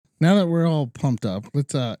Now that we're all pumped up,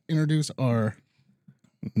 let's introduce our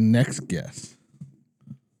next guest.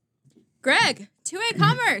 Greg, 2A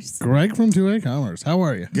Commerce. Greg from 2A Commerce. How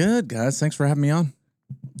are you? Good, guys. Thanks for having me on.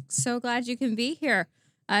 So glad you can be here.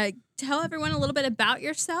 Tell everyone a little bit about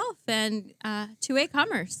yourself and 2A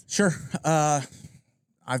Commerce. Sure.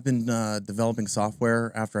 I've been developing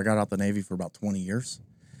software after I got out the Navy for about 20 years.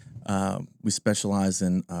 We specialize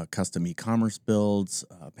in custom e-commerce builds,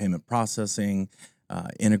 payment processing,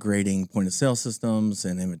 integrating point-of-sale systems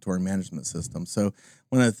and inventory management systems. So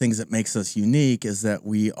one of the things that makes us unique is that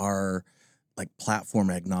we are like platform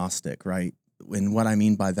agnostic, right? And what I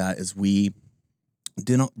mean by that is we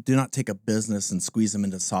do not take a business and squeeze them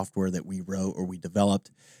into software that we wrote or we developed.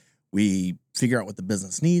 We figure out what the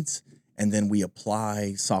business needs, and then we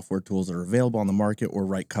apply software tools that are available on the market or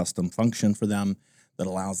write custom function for them that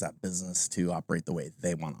allows that business to operate the way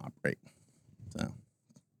they want to operate.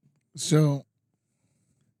 So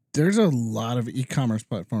there's a lot of e-commerce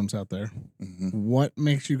platforms out there. Mm-hmm. What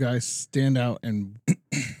makes you guys stand out, and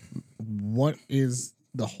what is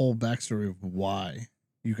the whole backstory of why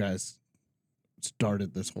you guys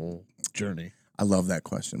started this whole journey? I love that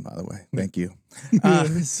question, by the way. Thank you.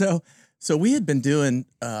 So we had been doing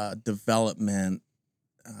development.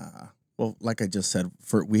 Well, like I just said,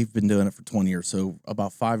 we've been doing it for 20 years. So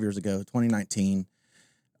about 5 years ago, 2019,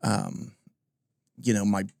 my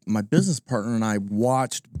business partner and I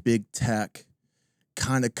watched big tech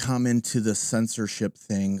kind of come into the censorship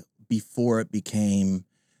thing before it became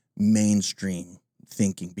mainstream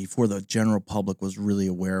thinking, before the general public was really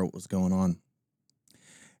aware of what was going on.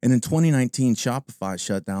 And in 2019, Shopify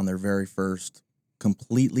shut down their very first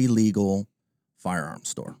completely legal firearms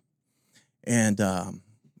store. And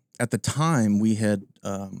at the time, we had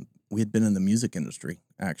been in the music industry.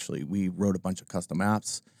 Actually, we wrote a bunch of custom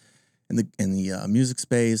apps in the music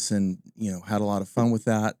space, and had a lot of fun with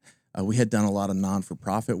that. We had done a lot of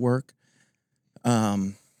non-for-profit work.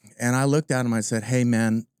 And I looked at him. I said, "Hey,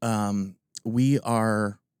 man, we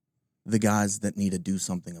are the guys that need to do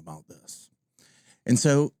something about this." And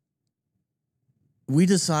so we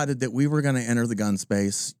decided that we were going to enter the gun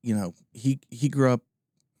space. He grew up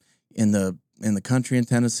in the country in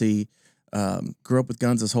Tennessee, grew up with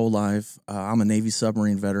guns his whole life. I'm a Navy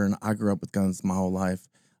submarine veteran. I grew up with guns my whole life.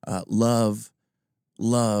 Love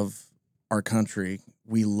our country.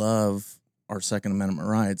 We love our Second Amendment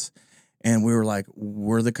rights. And we were like,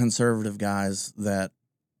 we're the conservative guys that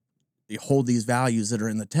hold these values that are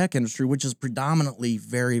in the tech industry, which is predominantly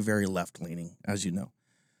very, very left-leaning, as you know.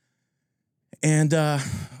 And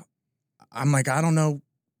I'm like, I don't know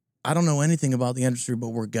anything about the industry, but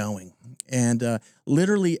we're going. And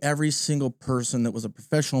literally every single person that was a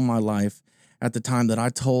professional in my life at the time that I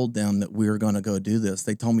told them that we were going to go do this,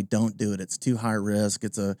 they told me, don't do it. It's too high risk.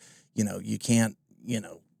 It's you can't,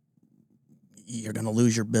 you're going to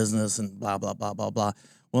lose your business and blah, blah, blah, blah, blah.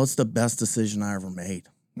 Well, it's the best decision I ever made,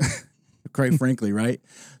 quite frankly, right?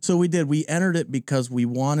 So we did. We entered it because we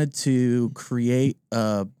wanted to create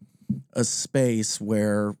a space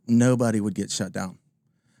where nobody would get shut down.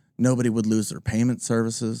 Nobody would lose their payment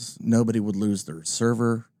services. Nobody would lose their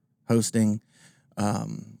server hosting.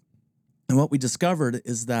 And what we discovered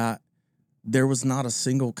is that there was not a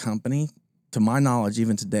single company, to my knowledge,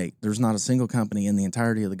 even to date, there's not a single company in the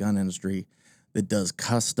entirety of the gun industry that does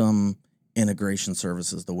custom integration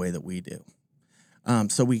services the way that we do.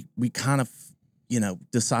 So we kind of,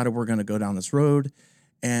 decided we're going to go down this road.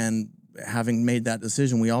 And having made that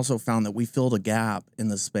decision, we also found that we filled a gap in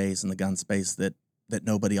the space, in the gun space, that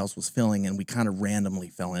nobody else was filling, and we kind of randomly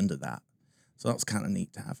fell into that. So that was kind of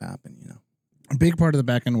neat to have happen, A big part of the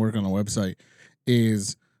back-end work on the website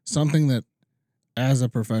is something that, as a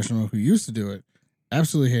professional who used to do it,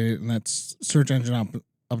 absolutely hate it, and that's search engine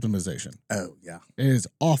optimization. Oh, yeah. It is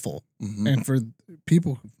awful. Mm-hmm. And for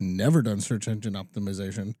people who've never done search engine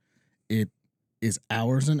optimization, it is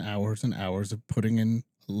hours and hours and hours of putting in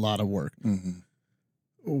a lot of work.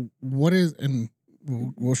 Mm-hmm. What is, and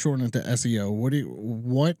we'll shorten it to SEO.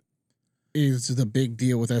 What is the big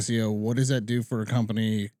deal with SEO? What does that do for a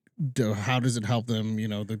company? How does it help them?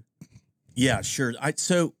 Yeah, sure.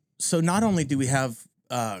 So not only do we have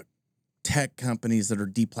tech companies that are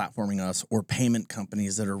deplatforming us, or payment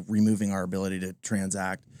companies that are removing our ability to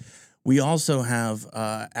transact, we also have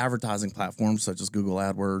advertising platforms such as Google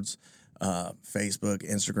AdWords, Facebook,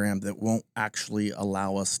 Instagram that won't actually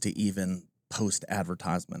allow us to even post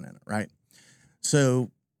advertisement in it, right?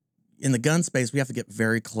 So in the gun space, we have to get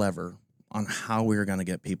very clever on how we're going to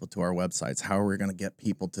get people to our websites, how we're going to get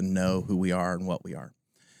people to know who we are and what we are.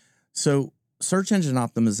 So search engine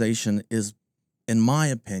optimization is in my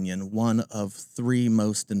opinion, one of 3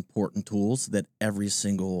 most important tools that every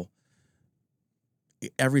single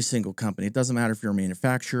company, it doesn't matter if you're a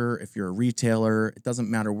manufacturer, if you're a retailer, it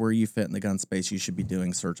doesn't matter where you fit in the gun space, you should be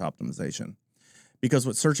doing search optimization. Because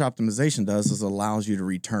what search optimization does is it allows you to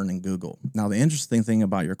return in Google. Now, the interesting thing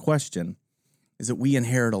about your question is that we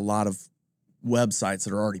inherit a lot of websites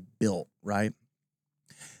that are already built, right?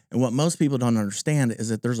 And what most people don't understand is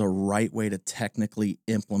that there's a right way to technically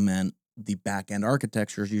implement the back-end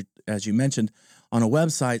architecture, as you mentioned, on a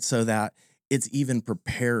website so that it's even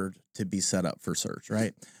prepared to be set up for search,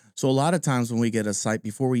 right? So a lot of times when we get a site,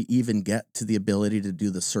 before we even get to the ability to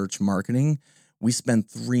do the search marketing, we spend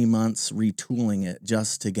 3 months retooling it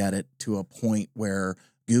just to get it to a point where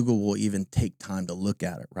Google will even take time to look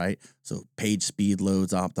at it, right? So page speed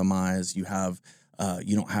loads optimized. You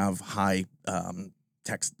don't have high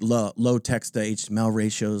low text to HTML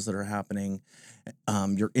ratios that are happening.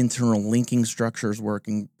 Your internal linking structure is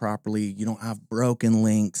working properly. You don't have broken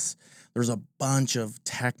links. There's a bunch of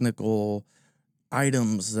technical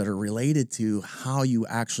items that are related to how you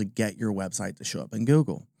actually get your website to show up in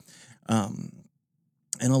Google.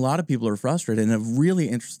 And a lot of people are frustrated. And a really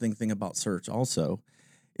interesting thing about search also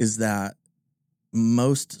is that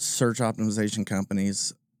most search optimization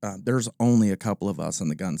companies, there's only a couple of us in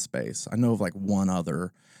the gun space. I know of like one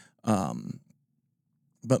other,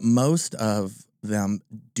 but most of them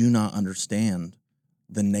do not understand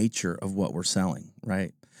the nature of what we're selling,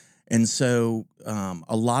 right? And so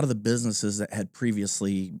a lot of the businesses that had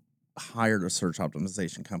previously hired a search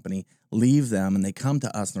optimization company leave them and they come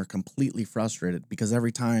to us and they're completely frustrated because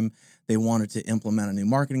every time they wanted to implement a new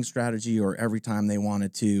marketing strategy or every time they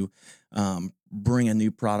wanted to bring a new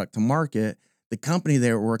product to market, the company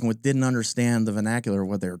they were working with didn't understand the vernacular of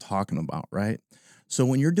what they were talking about, right? So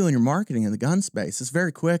when you're doing your marketing in the gun space, it's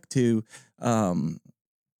very quick to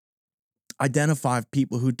identify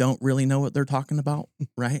people who don't really know what they're talking about,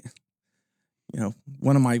 right? You know,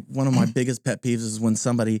 one of my biggest pet peeves is when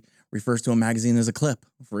somebody refers to a magazine as a clip,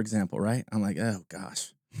 for example, right? I'm like, oh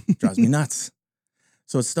gosh, drives me nuts.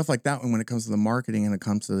 So it's stuff like that when it comes to the marketing and it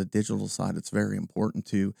comes to the digital side, it's very important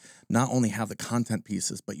to not only have the content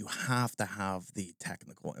pieces, but you have to have the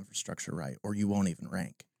technical infrastructure right, or you won't even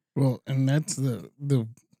rank. Well, and that's the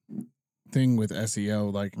thing with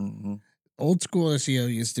SEO. Like old school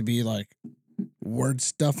SEO used to be like word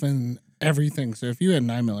stuffing everything. So if you had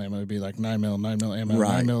 9mm ammo, it'd be like 9mm ammo,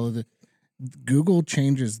 Right. 9mm. Google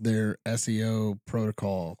changes their SEO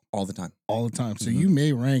protocol All the time. So you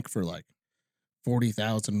may rank for like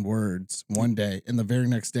 40,000 words one day, and the very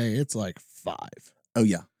next day it's like 5. Oh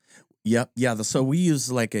yeah, yep, yeah. So we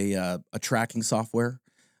use like a tracking software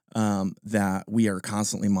that we are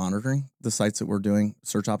constantly monitoring the sites that we're doing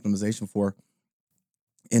search optimization for,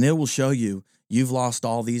 and it will show you you've lost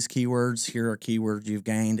all these keywords. Here are keywords you've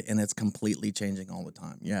gained, and it's completely changing all the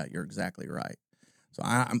time. Yeah, you're exactly right. So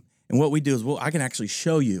and what we do is I can actually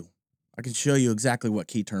show you. I can show you exactly what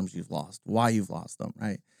key terms you've lost, why you've lost them,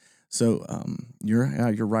 right? So you're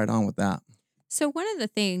right on with that. So one of the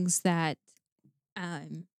things that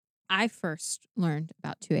I first learned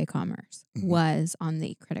about 2A commerce was on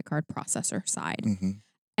the credit card processor side.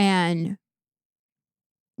 And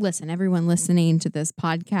listen, everyone listening to this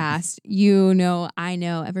podcast, I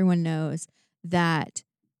know, everyone knows that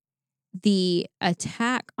the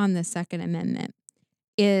attack on the Second Amendment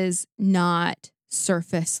is not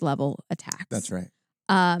surface level attacks. That's right.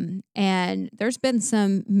 And there's been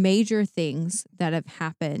some major things that have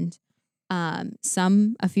happened,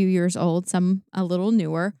 some a few years old, some a little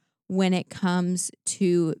newer, when it comes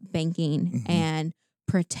to banking and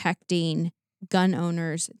protecting gun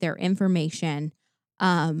owners, their information.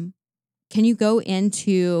 Can you go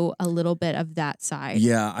into a little bit of that side?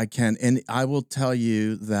 Yeah, I can. And I will tell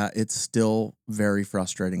you that it's still very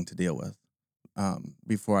frustrating to deal with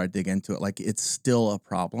before I dig into it. Like, it's still a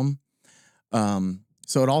problem.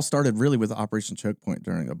 So it all started really with Operation Choke Point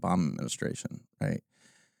during the Obama administration, right?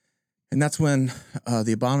 And that's when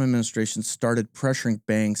the Obama administration started pressuring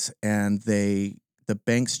banks, and the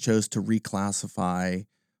banks chose to reclassify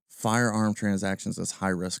firearm transactions as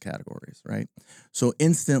high-risk categories, right? So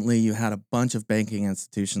instantly you had a bunch of banking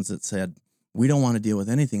institutions that said, we don't want to deal with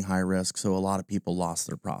anything high risk, so a lot of people lost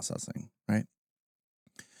their processing, right?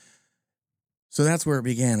 So that's where it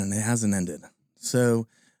began, and it hasn't ended. So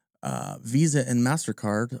Visa and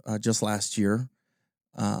MasterCard just last year,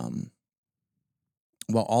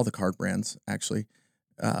 all the card brands actually,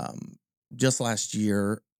 just last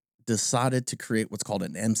year decided to create what's called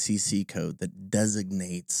an MCC code that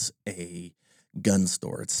designates a gun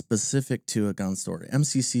store. It's specific to a gun store.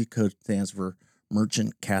 MCC code stands for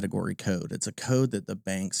Merchant Category Code. It's a code that the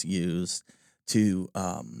banks use to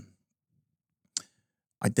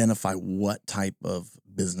identify what type of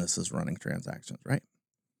business is running transactions, right?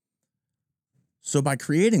 So by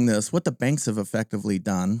creating this, what the banks have effectively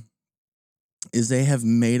done is they have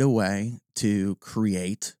made a way to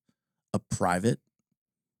create a private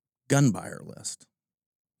gun buyer list.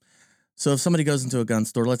 So if somebody goes into a gun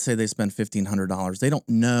store, let's say they spend $1,500, they don't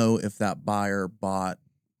know if that buyer bought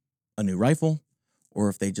a new rifle or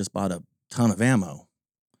if they just bought a ton of ammo.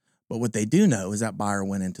 But what they do know is that buyer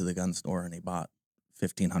went into the gun store and he bought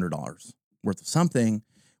 $1,500 worth of something,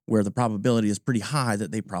 where the probability is pretty high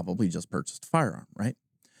that they probably just purchased a firearm, right?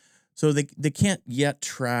 So they can't yet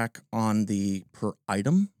track on the per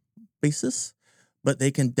item basis, but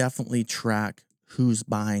they can definitely track who's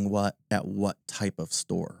buying what at what type of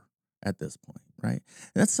store at this point, right?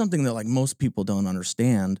 And that's something that like most people don't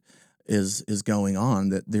understand is going on,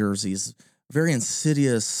 that there's these very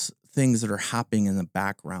insidious things that are happening in the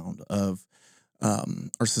background of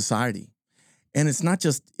our society. And it's not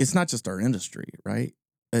just our industry, right?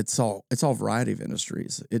 It's all variety of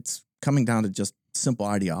industries. It's coming down to just simple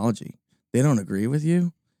ideology. They don't agree with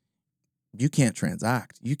you, you can't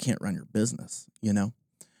transact. You can't run your business, you know?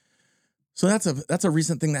 So that's a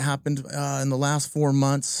recent thing that happened in the last 4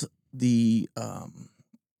 months. The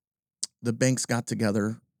banks got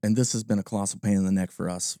together, and this has been a colossal pain in the neck for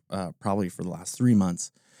us, probably for the last 3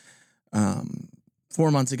 months.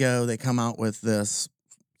 4 months ago, they come out with this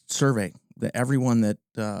survey that everyone that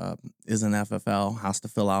is an FFL has to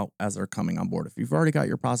fill out as they're coming on board. If you've already got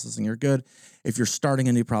your processing, you're good. If you're starting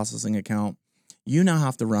a new processing account, you now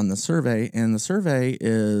have to run the survey, and the survey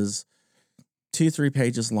is 2-3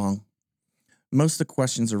 pages long. Most of the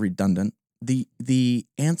questions are redundant. The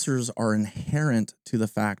answers are inherent to the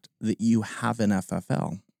fact that you have an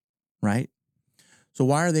FFL, right? So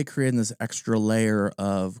why are they creating this extra layer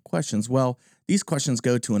of questions? Well, these questions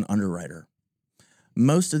go to an underwriter.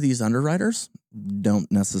 Most of these underwriters don't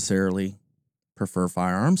necessarily prefer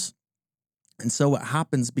firearms. And so what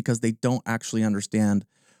happens, because they don't actually understand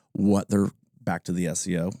what they're, back to the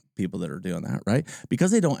SEO, people that are doing that, right?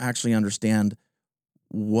 Because they don't actually understand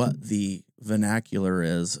what the vernacular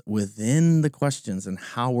is within the questions and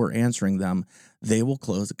how we're answering them, they will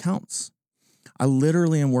close accounts. I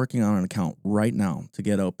literally am working on an account right now to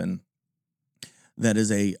get open that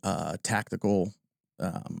is a tactical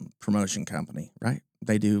promotion company, right?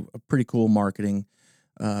 They do a pretty cool marketing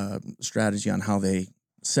strategy on how they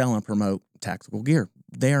sell and promote tactical gear.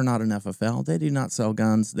 They are not an FFL. They do not sell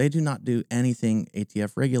guns. They do not do anything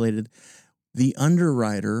ATF regulated. The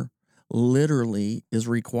underwriter literally is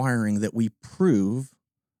requiring that we prove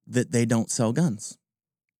that they don't sell guns.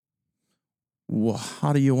 Well,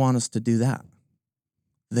 how do you want us to do that?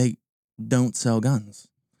 They don't sell guns.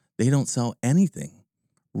 They don't sell anything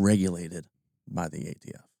regulated by the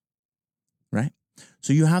ATF, right?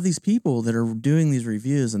 So you have these people that are doing these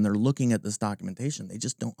reviews and they're looking at this documentation. They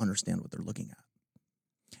just don't understand what they're looking at.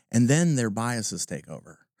 And then their biases take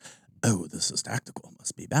over. Oh, this is tactical. It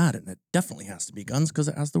must be bad. And it definitely has to be guns because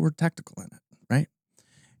it has the word tactical in it, right?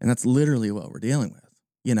 And that's literally what we're dealing with.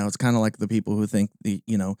 You know, it's kind of like the people who think the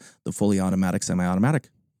fully automatic, semi-automatic,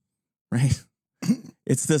 right?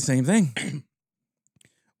 It's the same thing.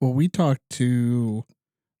 Well, we talked to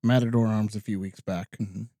Matador Arms a few weeks back,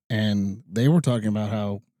 and they were talking about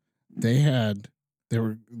how they had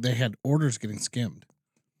orders getting skimmed.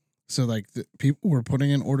 So like the people were putting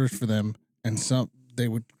in orders for them, and they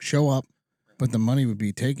would show up, but the money would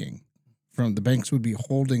be taking from the banks would be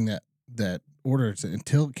holding that orders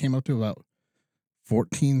until it came up to about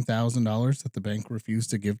 $14,000 that the bank refused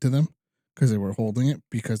to give to them because they were holding it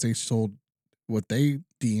because they sold what they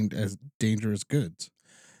deemed as dangerous goods.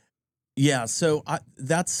 Yeah, so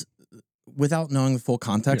that's without knowing the full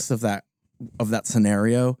context of that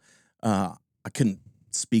scenario. I couldn't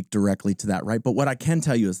speak directly to that, right? But what I can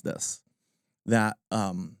tell you is this: that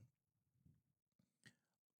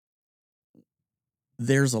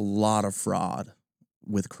there's a lot of fraud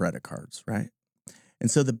with credit cards, right? And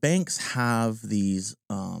so the banks have these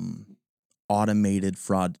automated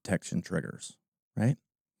fraud detection triggers, right?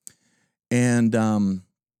 And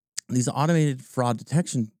these automated fraud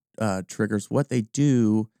detection triggers, what they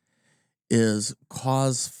do is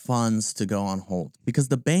cause funds to go on hold because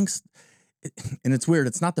the banks, and it's weird,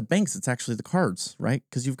 it's not the banks, it's actually the cards, right?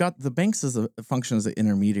 Because you've got the banks as a function as an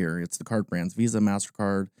intermediary. It's the card brands, Visa,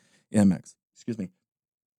 MasterCard, Amex, excuse me.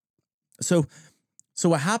 So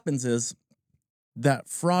what happens is that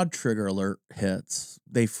fraud trigger alert hits,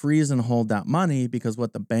 they freeze and hold that money because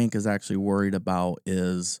what the bank is actually worried about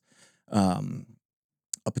is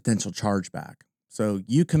a potential chargeback. So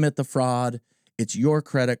you commit the fraud, It's your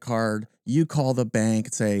credit card. You call the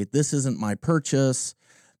bank, say, this isn't my purchase.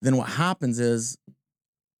 Then what happens is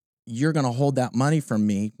you're going to hold that money from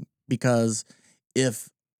me, because if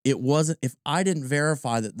I didn't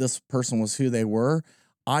verify that this person was who they were,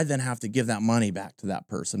 I then have to give that money back to that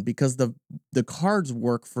person, because the cards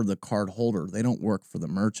work for the card holder. They don't work for the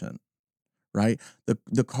merchant, right?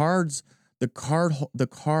 The card's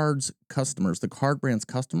customers, the card brand's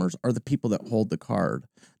customers are the people that hold the card,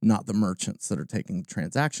 not the merchants that are taking the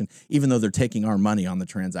transaction, even though they're taking our money on the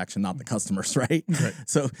transaction, not the customers, right? Right.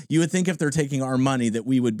 So you would think if they're taking our money that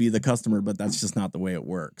we would be the customer, but that's just not the way it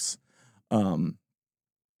works.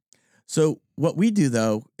 So what we do,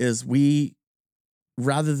 though, is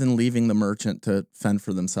rather than leaving the merchant to fend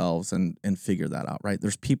for themselves and figure that out, right?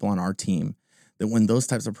 There's people on our team that when those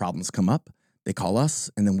types of problems come up, they call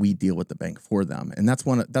us, and then we deal with the bank for them. And that's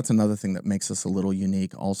another thing that makes us a little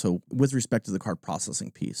unique also with respect to the card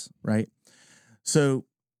processing piece, right? So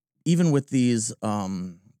even with these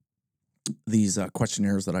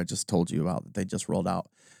questionnaires that I just told you about that they just rolled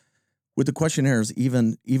out, with the questionnaires,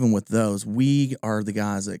 even with those, we are the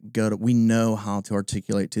guys that we know how to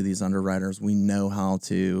articulate to these underwriters. We know how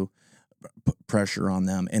to put pressure on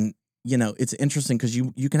them. And, it's interesting because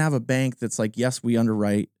you can have a bank that's like, yes, we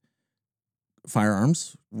underwrite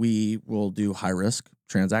firearms. We will do high risk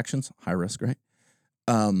transactions, high risk, right?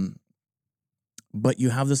 But you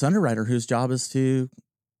have this underwriter whose job is to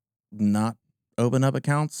not open up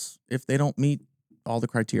accounts if they don't meet all the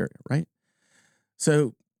criteria, right?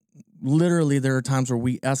 So literally there are times where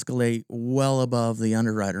we escalate well above the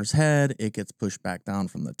underwriter's head. It gets pushed back down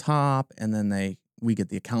from the top, and then we get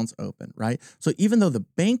the accounts open, right? So even though the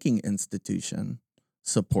banking institution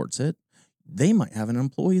supports it, they might have an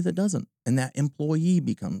employee that doesn't, and that employee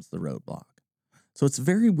becomes the roadblock. So it's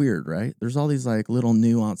very weird, right? There's all these like little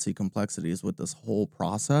nuancy complexities with this whole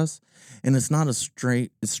process, and it's not as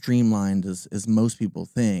streamlined as most people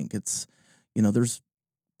think. It's, there's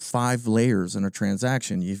 5 layers in a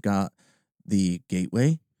transaction. You've got the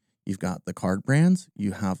gateway, you've got the card brands,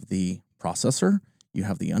 you have the processor, you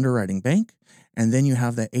have the underwriting bank, and then you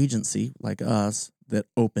have the agency like us that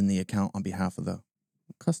open the account on behalf of the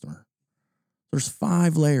customer. There's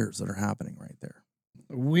 5 layers that are happening right there.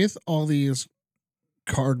 With all these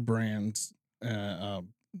card brands doing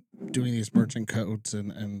these merchant codes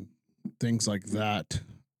and things like that,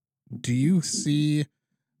 do you see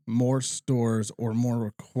more stores or more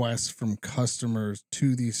requests from customers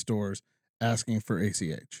to these stores asking for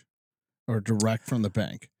ACH or direct from the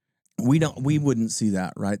bank? We wouldn't see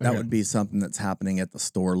that, right? That would be something that's happening at the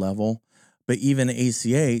store level. But even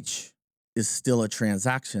ACH is still a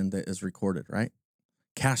transaction that is recorded, right?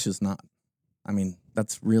 Cash is not. I mean,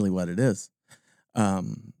 that's really what it is. I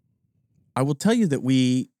will tell you that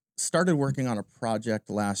we started working on a project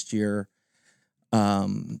last year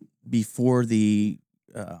before the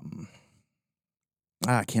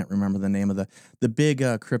I can't remember the name of the big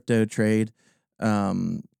crypto trade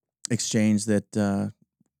exchange that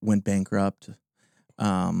went bankrupt.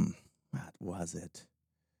 What was it?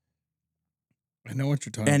 I know what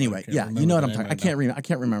you're talking about. Yeah, you know what I'm talking about. I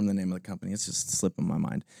can't remember the name of the company. It's just slipping my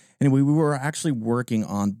mind. Anyway, we were actually working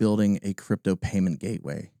on building a crypto payment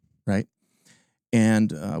gateway, right?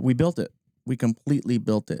 And we built it. We completely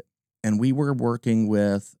built it. And we were working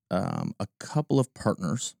with a couple of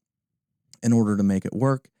partners in order to make it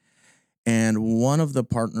work. And one of the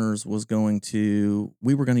partners we were going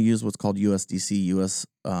to use what's called USDC, US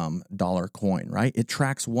dollar coin, right? It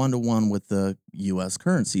tracks 1-to-1 with the US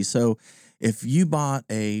currency. So if you bought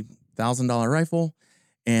a $1,000 rifle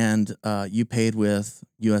and you paid with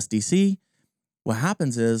USDC, what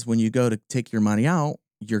happens is when you go to take your money out,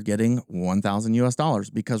 you're getting 1,000 US dollars,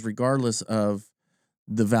 because regardless of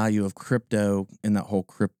the value of crypto in that whole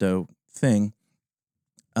crypto thing,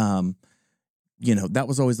 that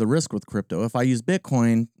was always the risk with crypto. If I use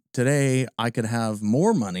Bitcoin today, I could have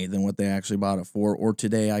more money than what they actually bought it for, or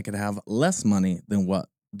today I could have less money than what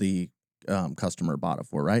the customer bought it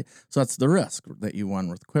for, right? So that's the risk that you run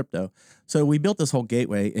with crypto. So we built this whole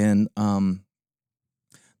gateway, and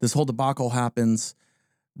this whole debacle happens.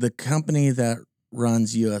 The company that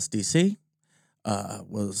runs USDC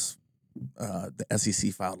was the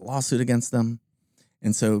SEC filed a lawsuit against them,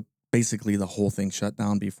 and so basically the whole thing shut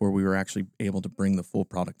down before we were actually able to bring the full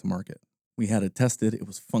product to market. We had it tested, it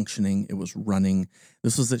was functioning, it was running.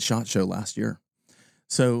 This was at SHOT Show last year.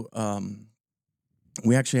 So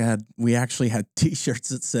we actually had T-shirts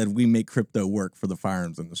that said "We make crypto work for the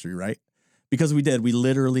firearms industry," right? Because we did. We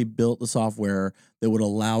literally built the software that would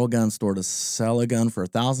allow a gun store to sell a gun for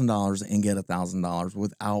 $1,000 and get $1,000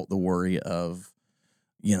 without the worry of,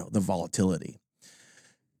 the volatility.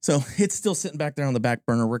 So it's still sitting back there on the back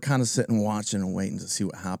burner. We're kind of sitting, watching, and waiting to see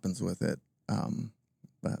what happens with it.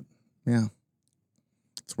 But yeah,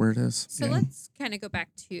 that's where it is. So let's kind of go back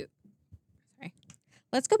to.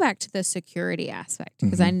 Let's go back to the security aspect,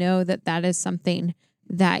 because I know that is something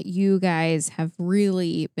that you guys have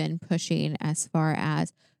really been pushing as far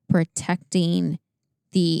as protecting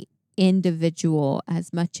the individual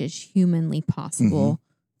as much as humanly possible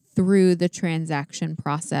through the transaction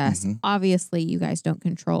process. Obviously, you guys don't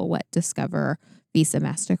control what Discover, Visa,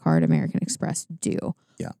 MasterCard, American Express do.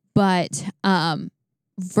 Yeah. But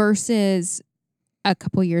versus a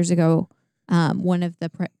couple years ago, one of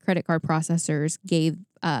the credit card processors gave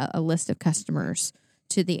a list of customers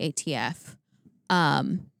to the ATF.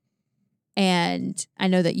 And I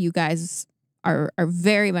know that you guys are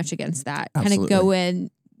very much against that. Kind of go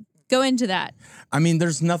into that. I mean,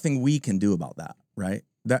 there's nothing we can do about that, right?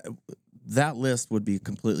 That list would be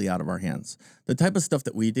completely out of our hands. The type of stuff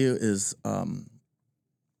that we do is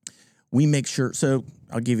we make sure. So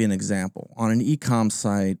I'll give you an example. On an e-com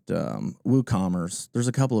site, WooCommerce, there's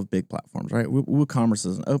a couple of big platforms, right? WooCommerce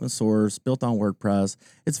is an open source, built on WordPress.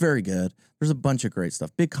 It's very good. There's a bunch of great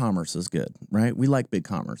stuff. BigCommerce is good, right? We like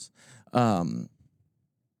BigCommerce.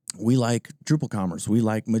 We like DrupalCommerce. We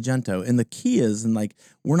like Magento. And the key is,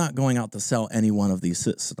 we're not going out to sell any one of these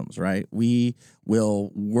systems, right? We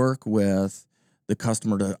will work with the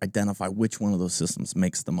customer to identify which one of those systems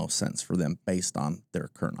makes the most sense for them based on their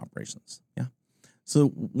current operations. Yeah. So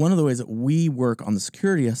one of the ways that we work on the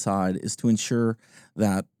security side is to ensure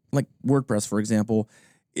that, like WordPress, for example,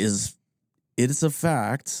 it is a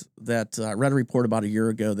fact that I read a report about a year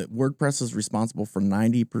ago that WordPress is responsible for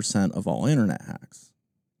 90% of all internet hacks.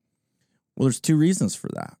 Well, there's two reasons for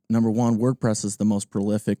that. Number one, WordPress is the most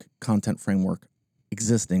prolific content framework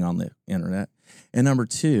existing on the internet. And number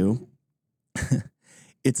two,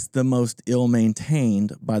 it's the most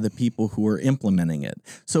ill-maintained by the people who are implementing it.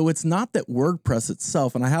 So it's not that WordPress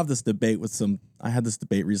itself, and I had this debate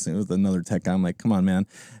recently with another tech guy. I'm like, come on, man.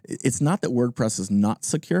 It's not that WordPress is not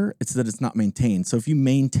secure. It's that it's not maintained. So if you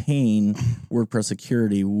maintain WordPress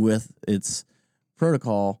security with its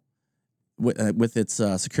protocol, with its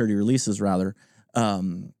security releases, rather,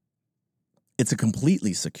 it's a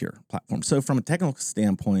completely secure platform. So from a technical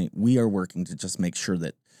standpoint, we are working to just make sure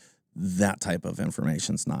that type of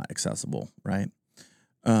information is not accessible, right?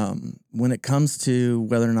 When it comes to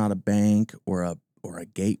whether or not a bank or a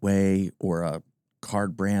gateway or a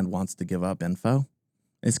card brand wants to give up info,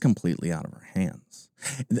 it's completely out of our hands.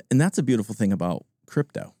 And that's a beautiful thing about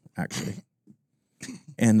crypto, actually.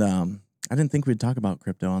 And I didn't think we'd talk about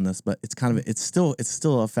crypto on this, but it's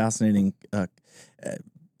still a fascinating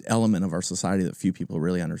element of our society that few people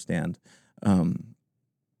really understand.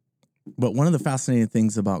 But one of the fascinating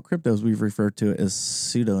things about crypto is we've referred to it as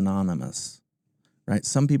pseudonymous, right?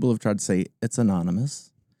 Some people have tried to say it's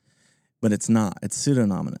anonymous, but it's not. It's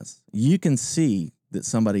pseudonymous. You can see that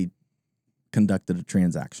somebody conducted a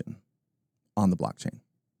transaction on the blockchain.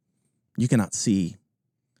 You cannot see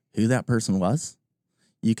who that person was.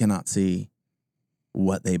 You cannot see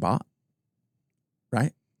what they bought,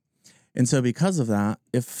 right? And so because of that,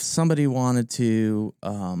 if somebody wanted to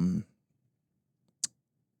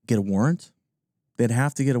get a warrant, they'd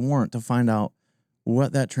have to get a warrant to find out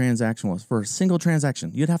what that transaction was. For a single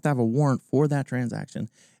transaction, you'd have to have a warrant for that transaction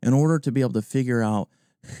in order to be able to figure out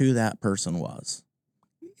who that person was.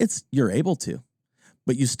 You're able to,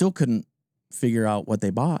 but you still couldn't figure out what they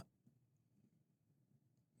bought.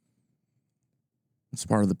 It's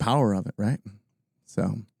part of the power of it, right?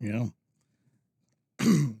 So, yeah.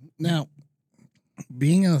 Now,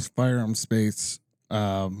 being in a firearm space,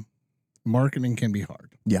 marketing can be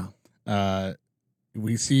hard. Yeah.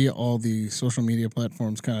 We see all the social media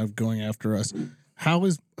platforms kind of going after us.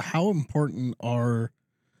 How important are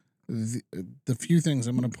the few things?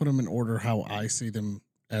 I'm going to put them in order how I see them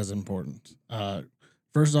as important.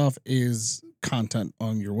 First off is content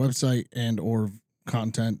on your website and or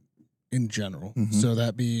content in general. So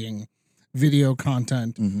that being video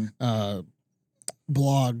content,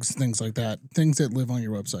 blogs, things like that, things that live on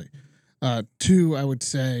your website. Two, I would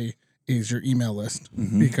say, is your email list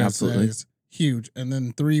because that is huge. And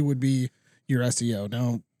then three would be your SEO.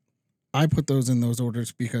 Now, I put those in those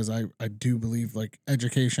orders because I do believe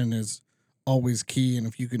education is always key. And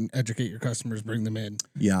if you can educate your customers, bring them in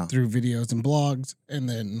through videos and blogs, and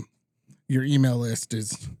then your email list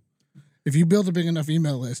is, if you build a big enough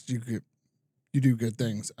email list, you do good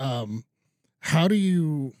things. How do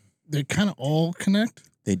you, they kind of all connect?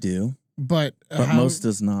 They do. But most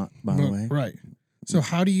does not, by the way. Right. So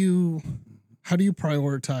how do you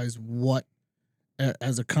prioritize what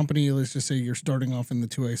as a company, let's just say you're starting off in the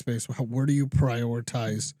 2A space, where do you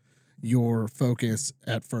prioritize your focus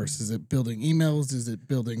at first? Is it building emails? Is it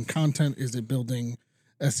building content? Is it building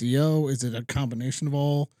SEO? Is it a combination of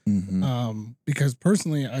all? Because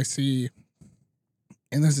personally, I see,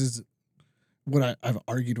 and this is what I've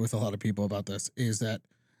argued with a lot of people about this, is that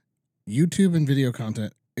YouTube and video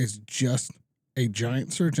content is just a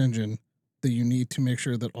giant search engine that you need to make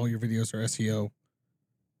sure that all your videos are SEO,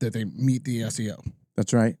 that they meet the SEO.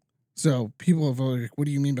 That's right. So people have like, what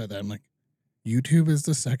do you mean by that? I'm like, YouTube is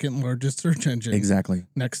the second largest search engine. Exactly.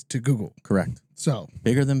 Next to Google. Correct. So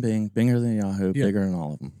bigger than Bing, bigger than Yahoo, bigger than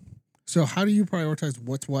all of them. So how do you prioritize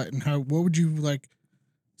what's what, and what would you like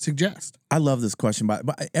suggest? I love this question, but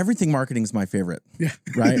everything marketing is my favorite. Yeah.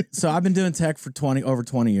 Right. So I've been doing tech for over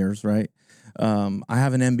 20 years. Right. I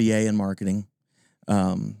have an MBA in marketing.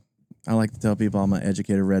 I like to tell people I'm an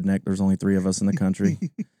educated redneck. There's only 3 of us in the country.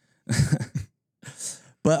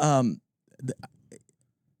 But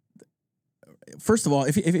first of all,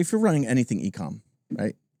 if you're running anything e-com,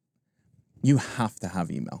 right, you have to have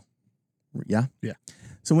email. Yeah? Yeah.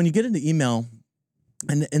 So when you get into email,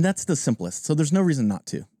 and that's the simplest. So there's no reason not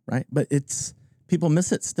to, right? But people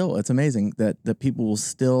miss it still. It's amazing that people will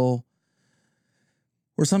still,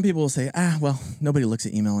 or some people will say, well, nobody looks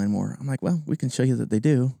at email anymore. I'm like, well, we can show you that they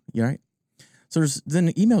do. You right? So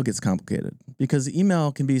then email gets complicated, because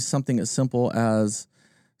email can be something as simple as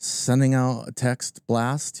sending out a text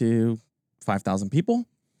blast to 5,000 people,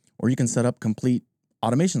 or you can set up complete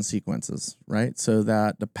automation sequences, right? So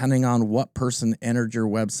that depending on what person entered your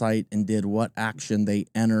website and did what action, they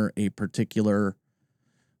enter a particular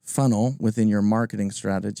funnel within your marketing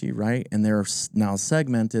strategy, right? And they're now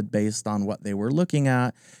segmented based on what they were looking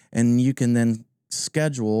at, and you can then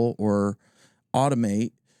schedule or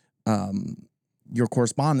automate your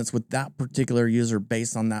correspondence with that particular user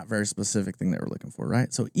based on that very specific thing they were looking for,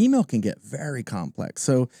 right? So email can get very complex.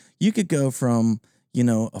 So you could go from, a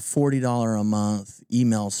 $40 a month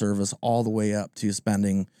email service all the way up to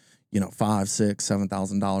spending, $5,000, $6,000,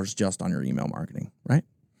 $7,000 just on your email marketing, right?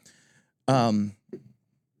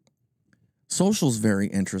 Social's very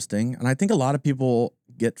interesting, and I think a lot of people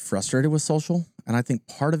get frustrated with social, and I think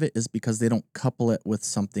part of it is because they don't couple it with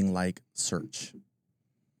something like search.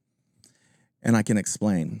 And I can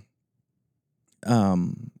explain.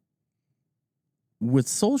 With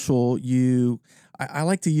social, I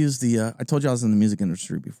like to use I told you I was in the music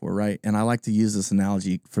industry before, right? And I like to use this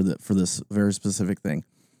analogy for this very specific thing.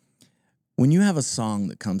 When you have a song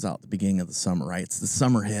that comes out at the beginning of the summer, right? It's the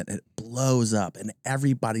summer hit, it blows up, and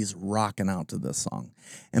everybody's rocking out to this song.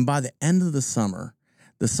 And by the end of the summer,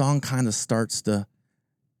 the song kind of starts to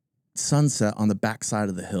sunset on the backside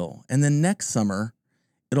of the hill. And then next summer,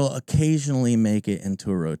 it'll occasionally make it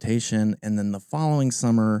into a rotation. And then the following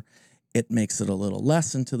summer, it makes it a little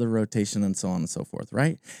less into the rotation, and so on and so forth,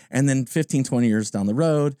 right? And then 15, 20 years down the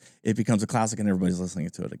road, it becomes a classic and everybody's listening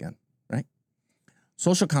to it again, right?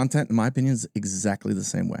 Social content, in my opinion, is exactly the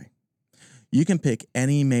same way. You can pick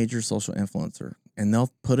any major social influencer and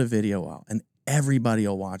they'll put a video out and everybody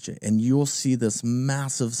will watch it. And you'll see this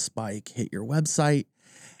massive spike hit your website.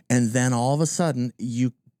 And then all of a sudden,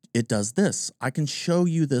 it does this. I can show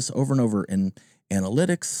you this over and over in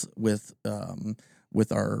analytics with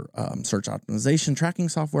our search optimization tracking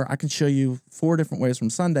software. I can show you 4 different ways from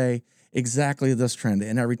Sunday exactly this trend,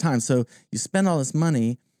 and every time. So you spend all this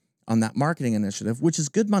money on that marketing initiative, which is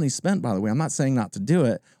good money spent, by the way. I'm not saying not to do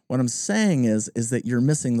it. What I'm saying is that you're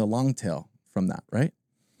missing the long tail from that, right?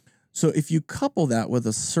 So if you couple that with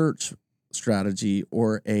a search strategy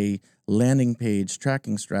or a landing page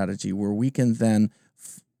tracking strategy where we can then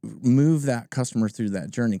move that customer through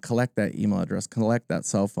that journey, collect that email address, collect that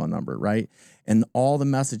cell phone number, right? And all the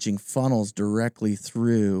messaging funnels directly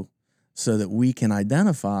through so that we can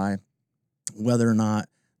identify whether or not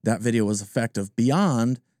that video was effective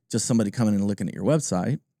beyond just somebody coming and looking at your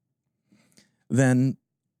website, then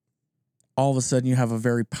all of a sudden you have a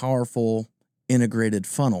very powerful integrated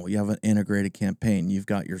funnel. You have an integrated campaign. You've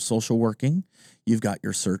got your social working, you've got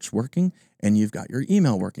your search working, and you've got your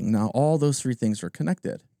email working. Now, all those 3 things are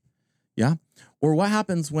connected. Yeah. Or what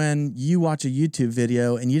happens when you watch a YouTube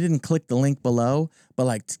video and you didn't click the link below,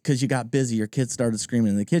 but because you got busy, your kids started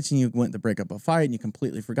screaming in the kitchen, you went to break up a fight and you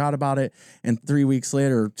completely forgot about it. And 3 weeks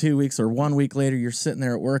later, or 2 weeks, or 1 week later, you're sitting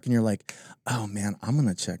there at work and you're like, oh man, I'm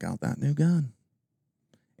going to check out that new gun.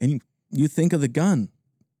 And you think of the gun.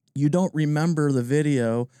 You don't remember the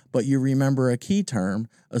video, but you remember a key term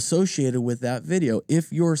associated with that video.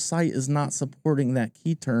 If your site is not supporting that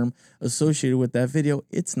key term associated with that video,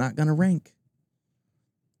 it's not going to rank.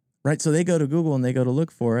 Right? So they go to Google and they go to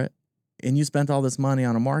look for it, and you spent all this money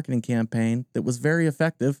on a marketing campaign that was very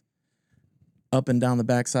effective up and down the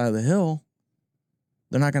backside of the hill,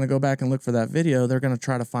 they're not going to go back and look for that video. They're going to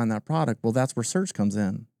try to find that product. Well, that's where search comes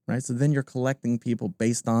in, right? So then you're collecting people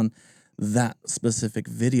based on that specific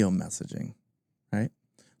video messaging, right?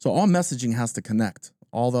 So all messaging has to connect.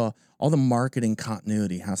 All the marketing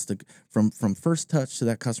continuity has to from first touch to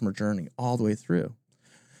that customer journey all the way through.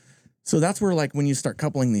 So that's where, like, when you start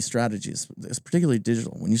coupling these strategies, it's particularly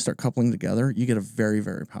digital, when you start coupling together, you get a very,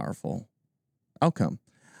 very powerful outcome.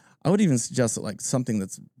 I would even suggest that, like, something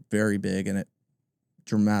that's very big and it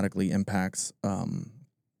dramatically impacts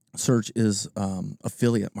search is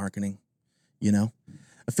affiliate marketing. You know,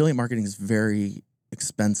 affiliate marketing is very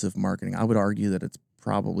expensive marketing. I would argue that it's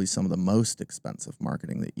probably some of the most expensive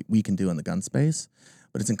marketing that we can do in the gun space,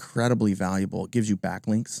 but it's incredibly valuable. It gives you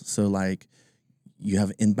backlinks. So, like, you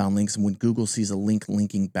have inbound links, and when Google sees a link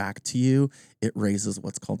linking back to you, it raises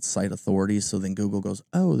what's called site authority. So then Google goes,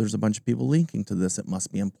 oh, there's a bunch of people linking to this. It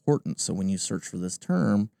must be important. So when you search for this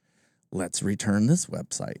term, let's return this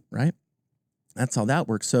website, right? That's how that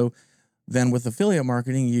works. So then with affiliate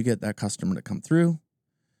marketing, you get that customer to come through.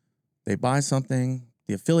 They buy something.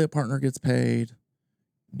 The affiliate partner gets paid.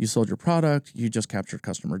 You sold your product. You just captured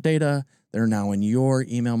customer data. They're now in your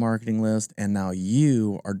email marketing list, and now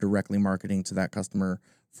you are directly marketing to that customer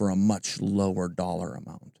for a much lower dollar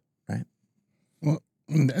amount, right? Well,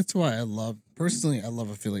 that's why I love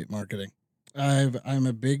affiliate marketing. I'm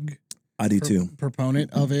a big I do too.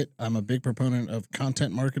 Proponent of it. I'm a big proponent of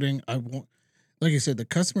content marketing. I want, like I said, the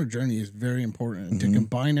customer journey is very important. And to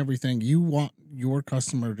combine everything, you want your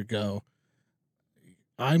customer to go,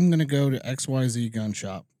 I'm going to go to XYZ gun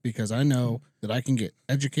shop because I know that I can get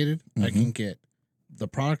educated. I can get the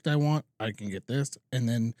product I want. I can get this. And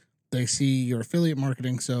then they see your affiliate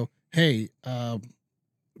marketing. So, hey,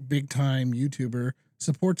 big time YouTuber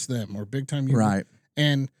supports them, or big time YouTuber. Right.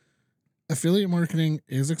 And affiliate marketing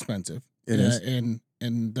is expensive. It is.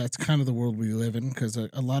 And that's kind of the world we live in, because a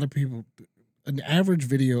lot of people, an average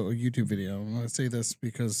video, a YouTube video, I'm going to say this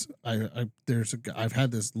because I've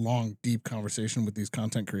had this long, deep conversation with these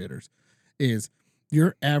content creators, is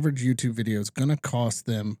your average YouTube video is going to cost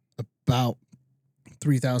them about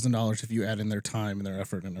 $3,000 if you add in their time and their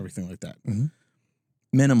effort and everything like that.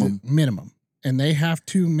 Minimum. And they have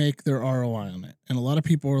to make their ROI on it. And a lot of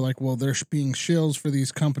people are like, well, they're being shills for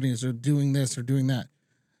these companies. They're doing this or doing that.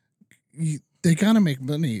 They got to make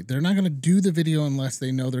money. They're not going to do the video unless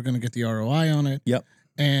they know they're going to get the ROI on it. Yep.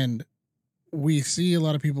 And we see a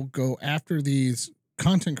lot of people go after these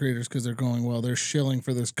content creators because they're going, well, they're shilling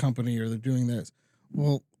for this company or they're doing this.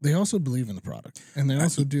 Well, they also believe in the product, and they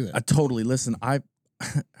also do that. I totally listen.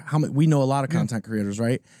 We know a lot of content creators,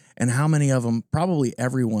 right? And how many of them? Probably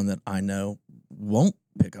everyone that I know won't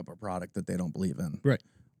pick up a product that they don't believe in. Right.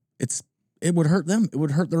 It would hurt them. It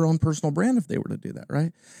would hurt their own personal brand if they were to do that,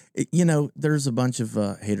 right? There's a bunch of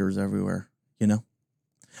haters everywhere,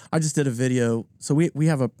 I just did a video. So we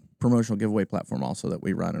have a promotional giveaway platform also that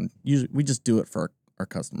we run, and usually we just do it for our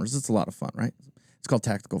customers. It's a lot of fun, right? It's called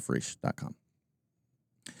tacticalfresh.com.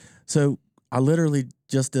 So I literally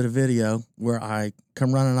just did a video where I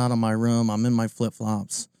come running out of my room. I'm in my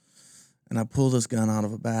flip-flops, and I pull this gun out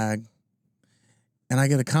of a bag, and I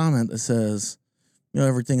get a comment that says,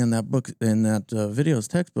 everything in that book, in that video is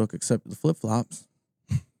textbook except the flip-flops.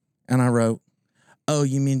 And I wrote, oh,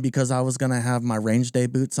 you mean because I was going to have my range day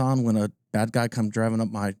boots on when a bad guy come driving up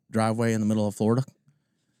my driveway in the middle of Florida?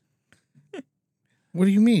 What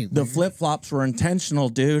do you mean? The flip-flops were intentional,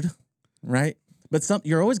 dude, right? But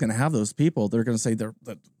you're always going to have those people. They're going to say the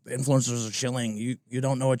influencers are shilling. You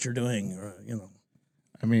don't know what you're doing. Or,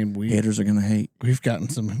 I mean, haters are going to hate. We've gotten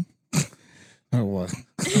some... Oh, well,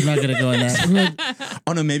 I'm not going to go in that.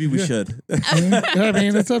 Oh, no, maybe we should. I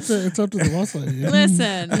mean, it's up to the boss lady. Yeah.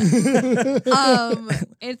 Listen.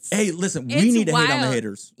 Hey, listen, we need to hate on the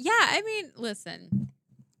haters. Yeah, I mean, listen.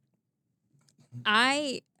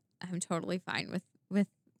 I'm totally fine with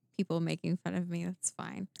people making fun of me. That's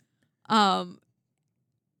fine.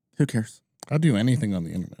 Who cares? I'll do anything on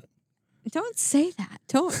the internet. Don't say that.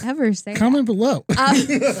 Don't ever say Comment below.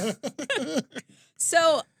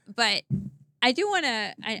 But I do want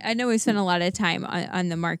to, I know we spent a lot of time on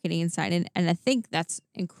the marketing side, and I think that's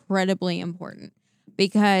incredibly important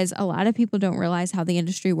because a lot of people don't realize how the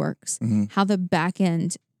industry works, how the back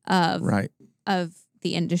end of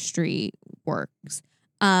the industry works.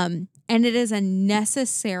 And it is a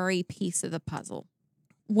necessary piece of the puzzle.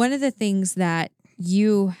 One of the things that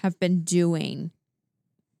you have been doing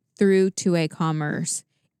through 2A Commerce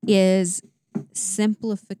is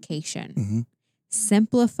simplification,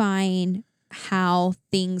 simplifying how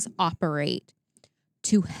things operate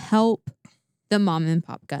to help the mom and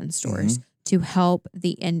pop gun stores, to help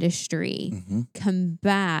the industry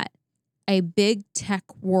combat a big tech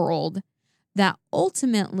world that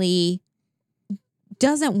ultimately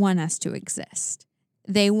doesn't want us to exist.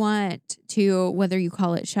 They want to, whether you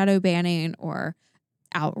call it shadow banning or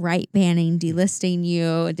outright banning, delisting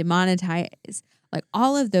you, demonetize, like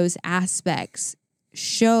all of those aspects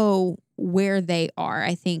show where they are.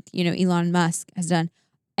 I think, Elon Musk has done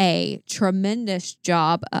a tremendous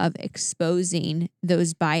job of exposing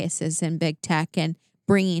those biases in big tech and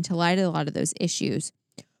bringing to light a lot of those issues.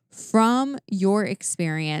 From your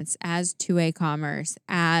experience as 2A Commerce,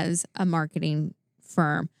 as a marketing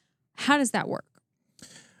firm, how does that work?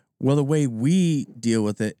 Well, the way we deal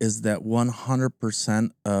with it is that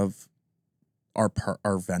 100% of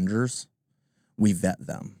our vendors, we vet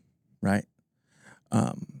them, right?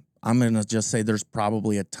 I'm going to just say there's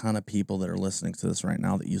probably a ton of people that are listening to this right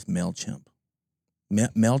now that use MailChimp.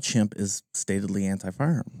 MailChimp is statedly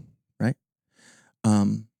anti-firearm, right?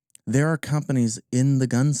 There are companies in the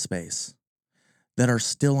gun space that are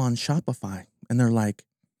still on Shopify, and they're like,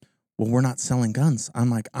 well, we're not selling guns.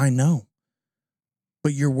 I'm like, I know,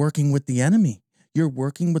 but you're working with the enemy. You're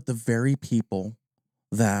working with the very people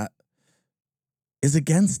that is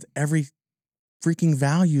against every freaking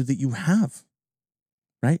value that you have,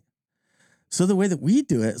 right? So the way that we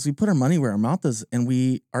do it is we put our money where our mouth is, and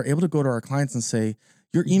we are able to go to our clients and say,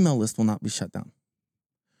 your email list will not be shut down.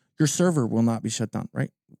 Your server will not be shut down,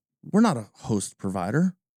 right? We're not a host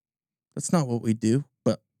provider. That's not what we do.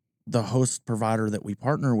 But the host provider that we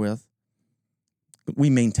partner with,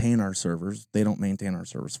 we maintain our servers. They don't maintain our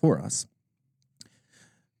servers for us.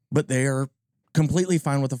 But they are completely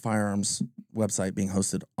fine with the firearms website being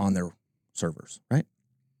hosted on their servers, right?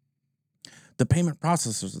 The payment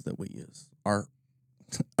processors that we use are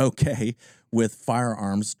okay with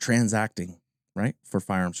firearms transacting, right? For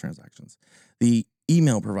firearms transactions. The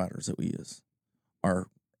email providers that we use are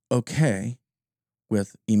okay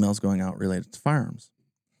with emails going out related to firearms.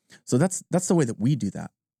 So that's the way that we do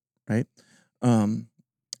that, right? And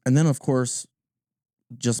then, of course,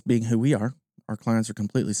 just being who we are, our clients are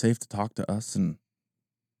completely safe to talk to us and,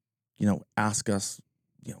 ask us,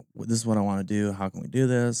 this is what I want to do. How can we do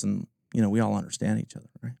this? And, we all understand each other,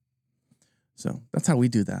 right? So that's how we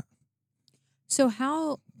do that. So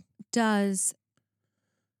how does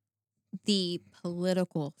the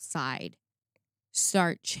political side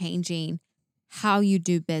start changing how you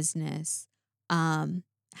do business?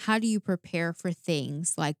 How do you prepare for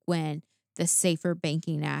things like when the Safer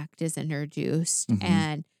Banking Act is introduced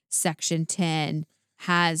and Section 10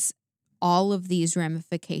 has all of these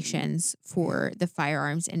ramifications for the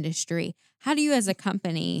firearms industry? How do you as a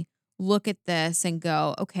company look at this and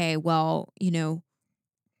go, okay, well,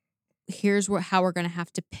 here's how we're going to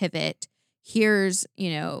have to pivot. Here's,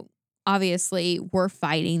 obviously we're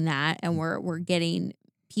fighting that and we're getting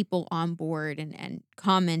people on board and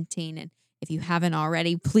commenting. And if you haven't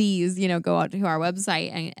already, please, go out to our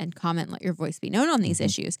website and comment, let your voice be known on these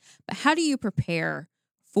issues. But how do you prepare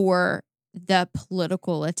for the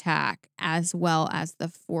political attack as well as the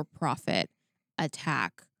for-profit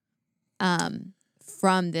attack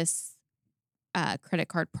from this credit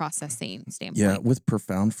card processing standpoint? Yeah, with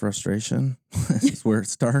profound frustration is where it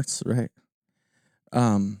starts, right?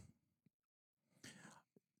 The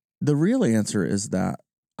real answer is that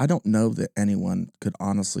I don't know that anyone could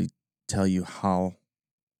honestly tell you how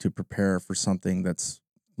to prepare for something that's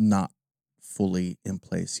not fully in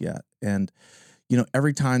place yet. And,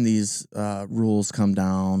 every time these rules come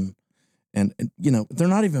down and, they're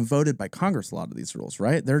not even voted by Congress, a lot of these rules,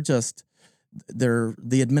 right? They're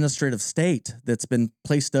the administrative state that's been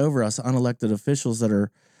placed over us, unelected officials that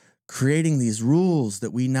are creating these rules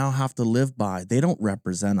that we now have to live by. They don't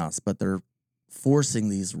represent us, but they're forcing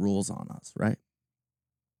these rules on us, right?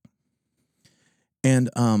 And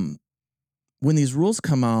when these rules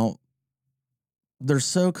come out, they're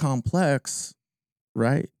so complex,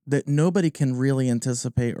 right, that nobody can really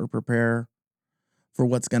anticipate or prepare for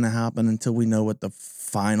what's going to happen until we know what the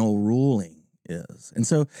final ruling is. And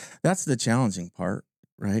so that's the challenging part,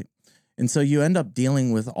 right? And so you end up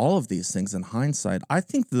dealing with all of these things in hindsight. I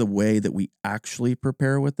think the way that we actually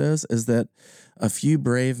prepare with this is that a few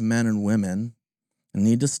brave men and women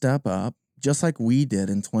need to step up, just like we did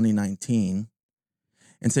in 2019,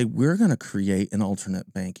 and say, we're going to create an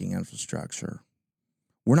alternate banking infrastructure.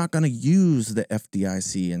 We're not going to use the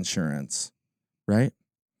FDIC insurance, right?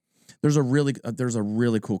 There's a really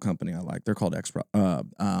cool company I like. They're called X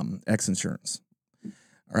Insurance. All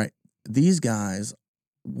right. These guys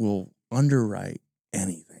will underwrite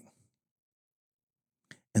anything.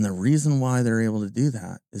 And the reason why they're able to do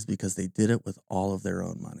that is because they did it with all of their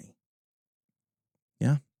own money.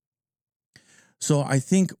 Yeah. So I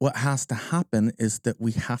think what has to happen is that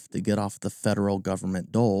we have to get off the federal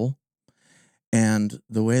government dole. And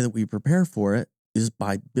the way that we prepare for it is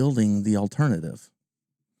by building the alternative.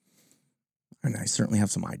 And I certainly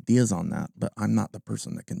have some ideas on that, but I'm not the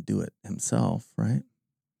person that can do it himself, right?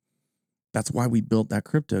 That's why we built that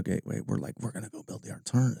crypto gateway. We're like, we're going to go build the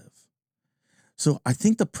alternative. So I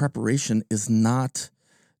think the preparation is not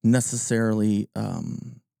necessarily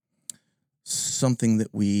something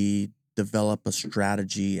that we develop a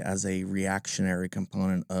strategy as a reactionary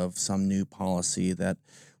component of some new policy that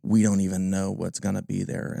we don't even know what's going to be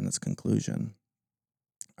there in its conclusion.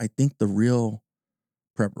 I think the real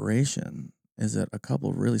preparation is that a couple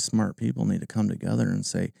of really smart people need to come together and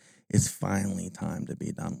say, it's finally time to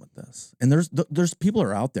be done with this. And there's people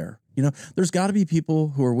are out there, you know, there's got to be people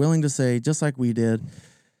who are willing to say, just like we did,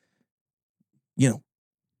 you know,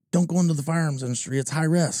 don't go into the firearms industry. It's high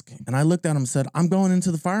risk. And I looked at him and said, I'm going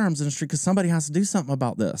into the firearms industry because somebody has to do something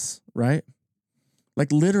about this, right?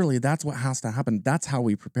 Like literally, that's what has to happen. That's how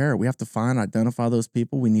we prepare. We have to identify those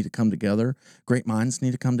people. We need to come together. Great minds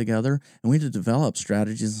need to come together. And we need to develop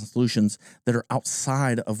strategies and solutions that are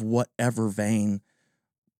outside of whatever vein,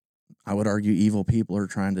 I would argue, evil people are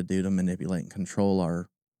trying to do to manipulate and control our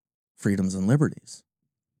freedoms and liberties.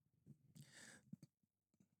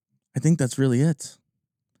 I think that's really it.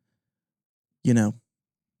 You know,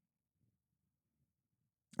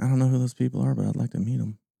 I don't know who those people are, but I'd like to meet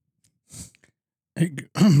them. I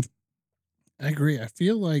agree. I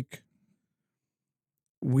feel like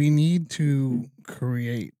we need to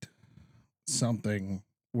create something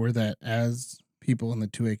where that as people in the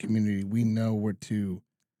 2A community, we know where to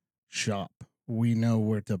shop. We know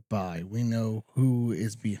where to buy. We know who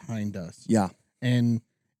is behind us. Yeah. And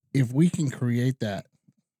if we can create that,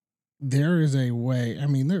 there is a way. I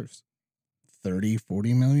mean, there's 30,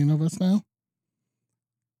 40 million of us now.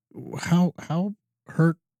 How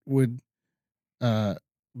hurt would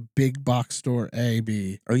big box store A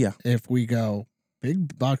be? Oh, yeah. If we go,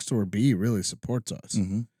 big box store B really supports us.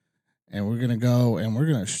 Mm-hmm. And we're going to go and we're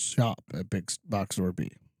going to shop at big box store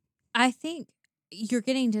B. I think you're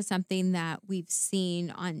getting to something that we've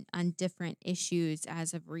seen on different issues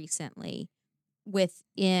as of recently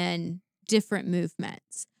within different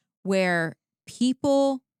movements where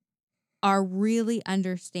people are really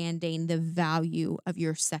understanding the value of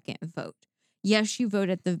your second vote. Yes, you vote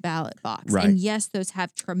at the ballot box. Right. And yes, those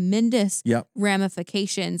have tremendous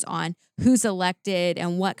ramifications on who's elected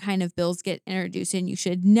and what kind of bills get introduced. And you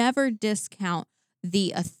should never discount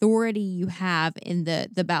the authority you have in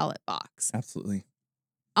the ballot box. Absolutely.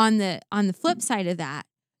 On the flip side of that,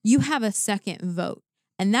 you have a second vote.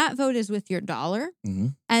 And that vote is with your dollar. Mm-hmm.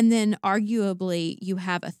 And then arguably you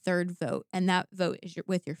have a third vote. And that vote is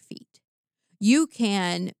with your feet. You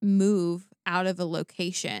can move out of a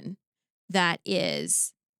location that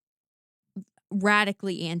is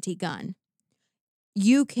radically anti-gun.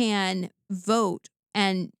 You can vote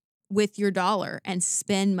and with your dollar and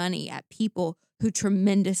spend money at people who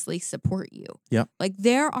tremendously support you. Yep. Like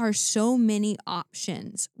there are so many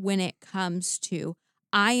options when it comes to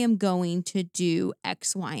I am going to do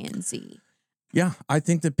X, Y, and Z. Yeah, I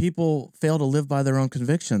think that people fail to live by their own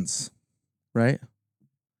convictions, right?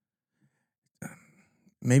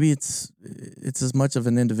 Maybe it's as much of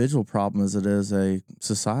an individual problem as it is a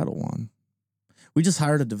societal one. We just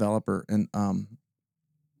hired a developer, and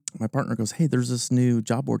my partner goes, hey, there's this new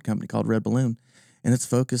job board company called Red Balloon, and it's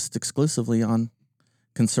focused exclusively on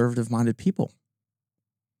conservative-minded people.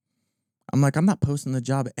 I'm like, I'm not posting the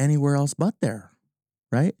job anywhere else but there,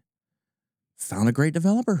 right? Found a great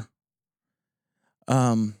developer.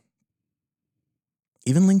 Even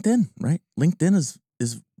LinkedIn, right? LinkedIn is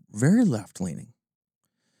very left-leaning.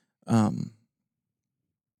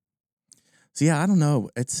 So yeah, I don't know.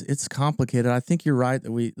 It's complicated. I think you're right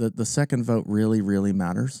that the second vote really, really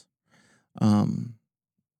matters. You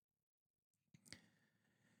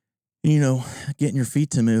know, getting your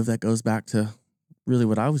feet to move, that goes back to really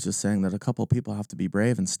what I was just saying, that a couple of people have to be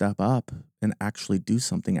brave and step up and actually do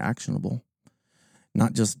something actionable.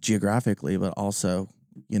 Not just geographically, but also,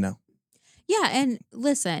 you know. Yeah, and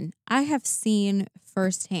listen, I have seen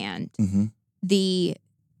firsthand the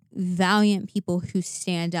valiant people who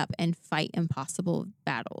stand up and fight impossible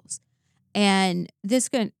battles. And this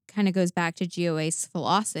kind of goes back to GOA's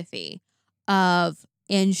philosophy of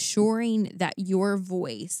ensuring that your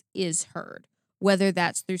voice is heard, whether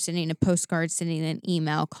that's through sending a postcard, sending an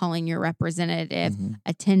email, calling your representative,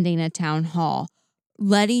 attending a town hall,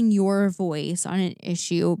 letting your voice on an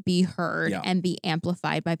issue be heard and be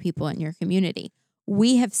amplified by people in your community.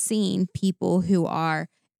 we have seen people who are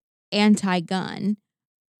anti-gun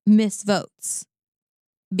miss votes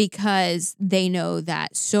because they know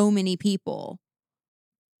that so many people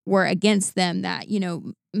were against them that,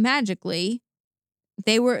 magically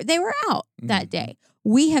they were out that day.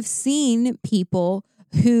 We have seen people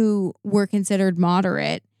who were considered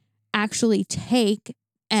moderate actually take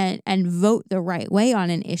and vote the right way on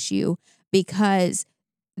an issue because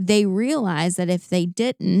they realized that if they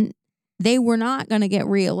didn't, they were not going to get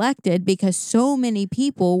reelected because so many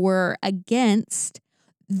people were against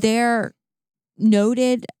their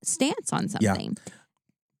noted stance on something. Yeah.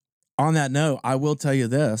 On that note, I will tell you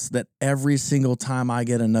this, that every single time I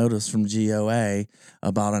get a notice from GOA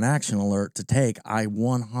about an action alert to take, I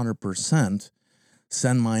 100%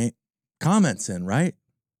 send my comments in, right?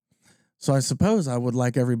 So I suppose I would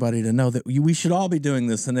like everybody to know that we should all be doing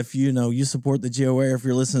this. And if you support the GOA, or if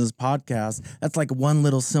you're listening to this podcast, that's like one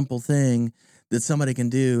little simple thing that somebody can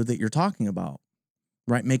do that you're talking about,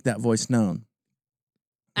 right? Make that voice known.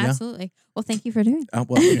 Absolutely. Yeah? Well, thank you for doing it.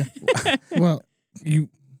 Well, well, you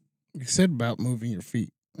said about moving your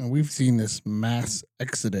feet. And we've seen this mass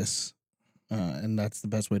exodus, and that's the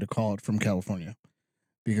best way to call it, from California.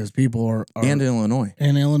 Because people are and Illinois.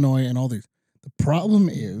 And Illinois and all these. The problem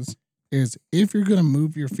is if you're going to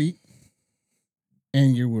move your feet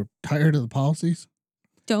and you were tired of the policies,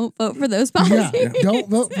 don't vote for those policies. Yeah, don't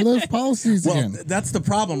vote for those policies again. That's the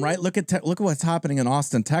problem, right? Look at what's happening in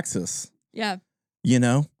Austin, Texas. Yeah.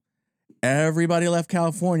 Everybody left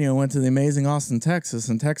California and went to the amazing Austin, Texas,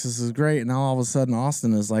 and Texas is great. And now all of a sudden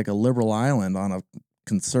Austin is like a liberal island on a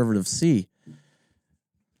conservative sea.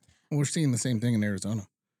 We're seeing the same thing in Arizona.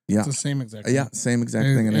 Yeah. It's the same exact thing. Yeah, same exact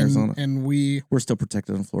thing in Arizona. And we're still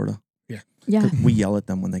protected in Florida. Yeah. We yell at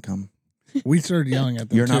them when they come. We started yelling at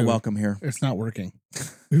them. You're not welcome here. It's not working.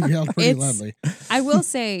 We yelled pretty loudly. I will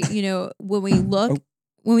say, when we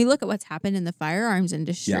look at what's happened in the firearms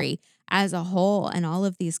industry as a whole, and all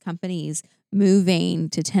of these companies moving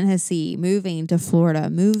to Tennessee, moving to Florida,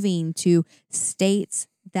 moving to states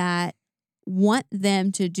that want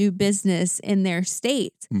them to do business in their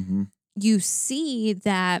states, you see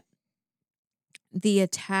that the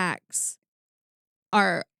attacks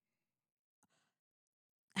are,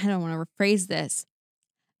 I don't want to rephrase this.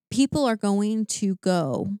 People are going to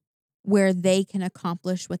go where they can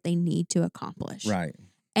accomplish what they need to accomplish. Right.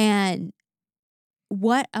 And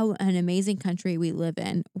what an amazing country we live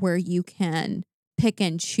in, where you can pick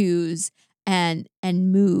and choose and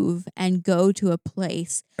move and go to a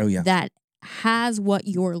place that has what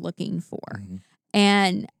you're looking for.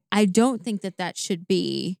 And I don't think that should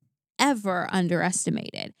be ever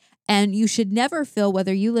underestimated. And you should never feel,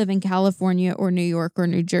 whether you live in California or New York or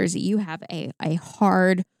New Jersey, you have a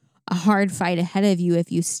hard fight ahead of you if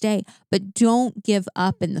you stay. But don't give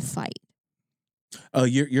up in the fight. Oh,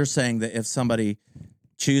 you're saying that if somebody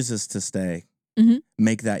chooses to stay,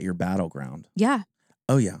 make that your battleground. Yeah.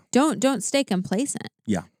 Oh yeah. Don't stay complacent.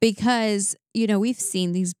 Yeah. Because we've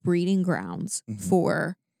seen these breeding grounds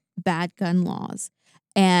for bad gun laws.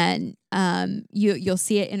 And you'll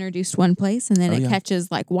see it introduced one place, and then it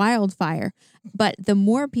catches like wildfire. But the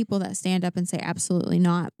more people that stand up and say absolutely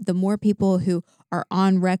not, the more people who are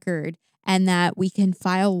on record, and that we can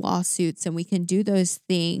file lawsuits and we can do those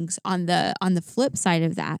things on the flip side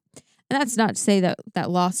of that. And that's not to say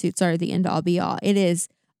that lawsuits are the end all be all. It is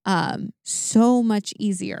so much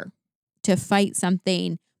easier to fight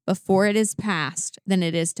something before it is passed than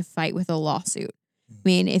it is to fight with a lawsuit. I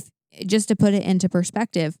mean, just to put it into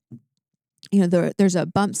perspective, there's a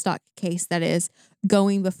bump stock case that is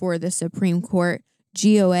going before the Supreme Court.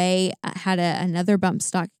 GOA had another bump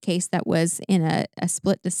stock case that was in a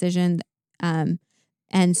split decision.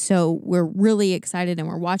 And so we're really excited, and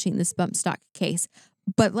we're watching this bump stock case.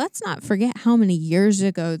 But let's not forget how many years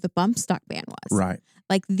ago the bump stock ban was. Right.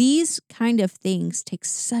 Like, these kind of things take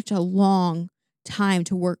such a long time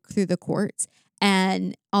to work through the courts.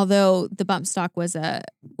 And although the bump stock was a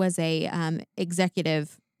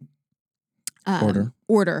executive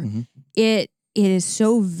order, it is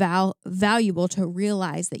so valuable to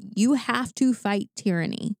realize that you have to fight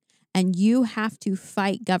tyranny, and you have to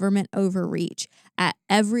fight government overreach at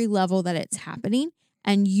every level that it's happening.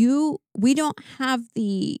 And we don't have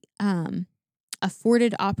the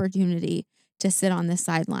afforded opportunity to sit on the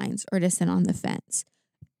sidelines or to sit on the fence.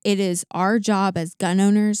 It is our job as gun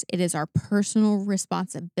owners. It is our personal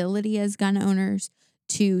responsibility as gun owners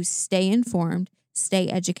to stay informed, stay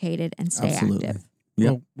educated, and stay active.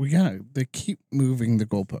 Yeah, well, they keep moving the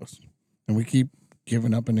goalposts, and we keep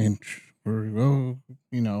giving up an inch.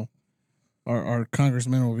 Our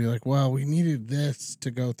congressman will be like, well, we needed this to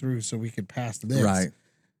go through so we could pass this. Right.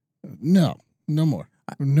 No, No more.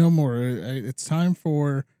 No more. It's time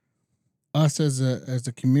for us as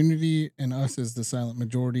a community and us as the silent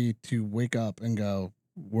majority to wake up and go,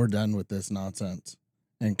 we're done with this nonsense,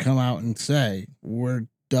 and come out and say, we're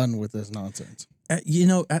done with this nonsense. You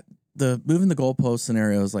know, at the moving the goalpost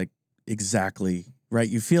scenario is like exactly right.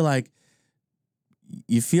 You feel like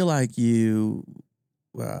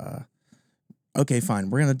okay, fine,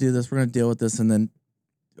 we're gonna do this, we're gonna deal with this, and then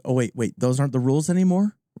oh wait, those aren't the rules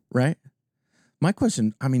anymore, right? My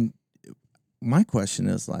question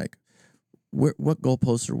is like, what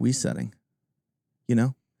goalposts are we setting? You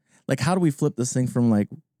know, like how do we flip this thing from like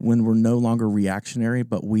when we're no longer reactionary,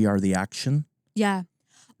 but we are the action? Yeah.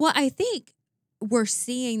 Well, I think we're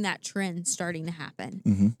seeing that trend starting to happen.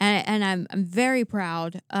 Mm-hmm. And I'm very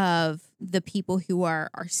proud of the people who are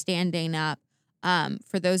standing up.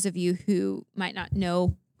 For those of you who might not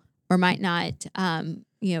know or might not,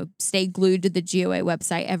 stay glued to the GOA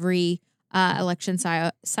website, every election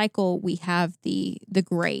cycle, we have the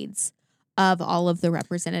grades of all of the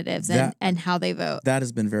representatives and how they vote. That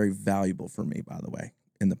has been very valuable for me, by the way,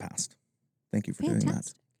 in the past. Thank you for doing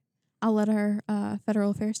that. I'll let our federal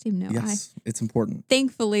affairs team know. Yes, it's important.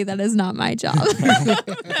 Thankfully, that is not my job.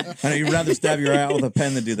 I know you'd rather stab your eye out with a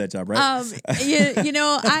pen than do that job, right?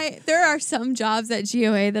 There are some jobs at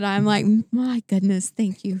GOA that I'm like, my goodness,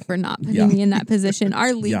 thank you for not putting me in that position.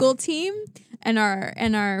 Our legal team and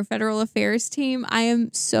our federal affairs team, I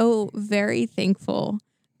am so very thankful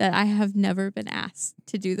that I have never been asked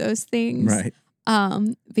to do those things, right?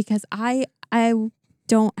 Because I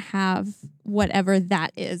don't have whatever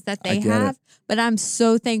that is that they have, but I'm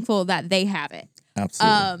so thankful that they have it.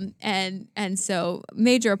 Absolutely. And so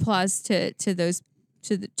major applause to those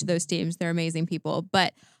teams. They're amazing people.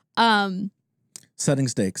 But setting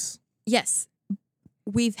stakes. Yes.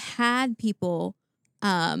 We've had people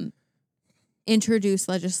introduce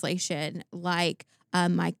legislation like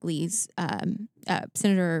Senator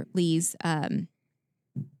Lee's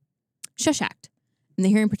Shush Act and the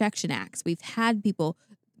Hearing Protection Acts. We've had people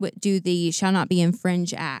do the Shall Not Be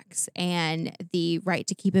Infringe Acts and the Right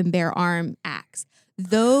to Keep and Bear Arms Acts.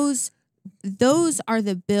 Those are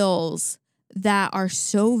the bills that are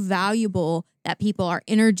so valuable that people are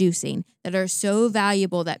introducing, that are so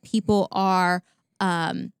valuable that people are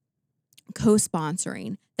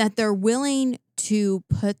co-sponsoring, that they're willing to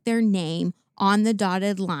put their name on the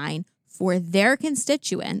dotted line for their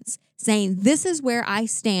constituents, saying, this is where I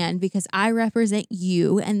stand because I represent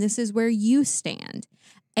you, and this is where you stand.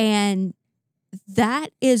 And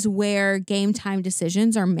that is where game time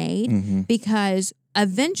decisions are made, because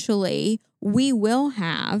eventually we will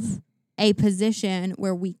have a position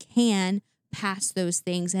where we can pass those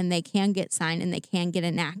things and they can get signed and they can get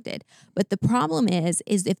enacted. But the problem is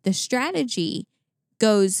if the strategy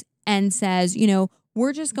goes and says,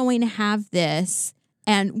 we're just going to have this,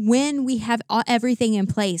 and when we have everything in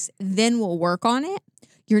place, then we'll work on it,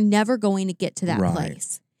 you're never going to get to that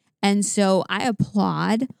place. And so I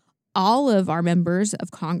applaud all of our members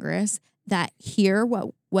of Congress that hear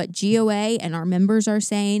what GOA and our members are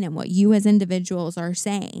saying and what you as individuals are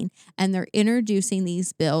saying, and they're introducing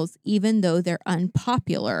these bills even though they're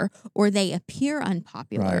unpopular or they appear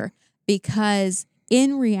unpopular, because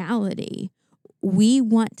in reality, we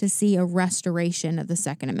want to see a restoration of the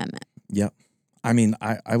Second Amendment. Yep. I mean,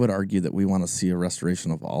 I would argue that we want to see a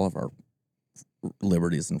restoration of all of our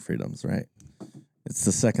liberties and freedoms, right? It's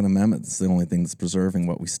the Second Amendment. It's the only thing that's preserving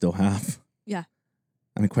what we still have. Yeah.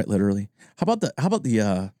 I mean, quite literally. How about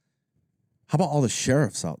all the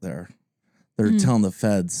sheriffs out there that are telling the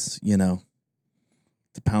feds, to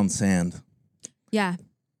pound sand? Yeah.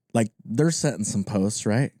 Like, they're setting some posts,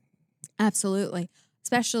 right? Absolutely.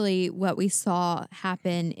 Especially what we saw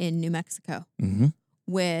happen in New Mexico.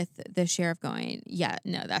 With the sheriff going,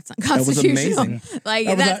 that's unconstitutional. That was amazing.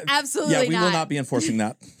 That's absolutely not. Yeah, we will not be enforcing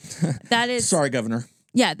that. That is sorry, Governor.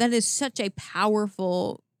 Yeah, that is such a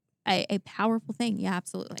powerful, a powerful thing. Yeah,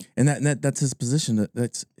 absolutely. And that's his position.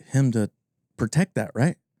 That's him to protect that,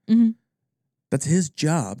 right? That's his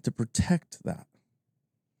job to protect that.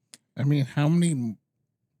 I mean, how many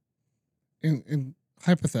in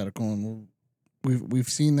hypothetical, and we've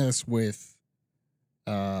seen this with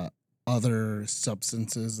other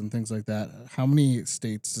substances and things like that. How many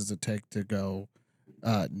states does it take to go,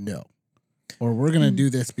 no, or we're going to do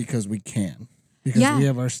this because we can, because we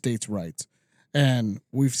have our states' rights, and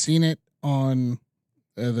we've seen it on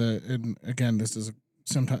and again, this is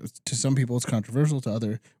sometimes to some people it's controversial, to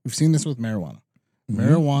other. We've seen this with marijuana.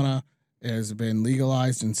 Marijuana has been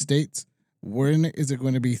legalized in states. When is it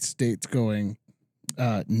going to be states going,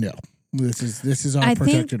 no, this is our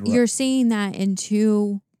protected right? You're seeing that in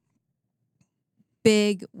two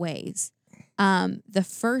big ways. The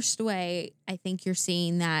first way I think you're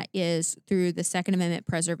seeing that is through the Second Amendment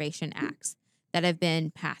Preservation Acts that have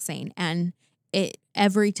been passing, and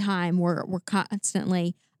every time we're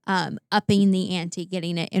constantly upping the ante,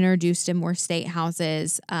 getting it introduced in more state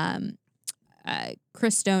houses.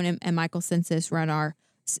 Chris Stone and Michael Census run our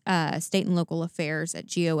state and local affairs at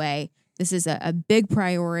GOA. This is a big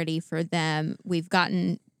priority for them. We've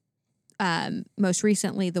gotten most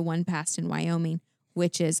recently the one passed in Wyoming,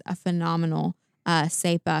 which is a phenomenal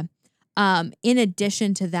SEPA. In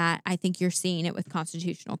addition to that, I think you're seeing it with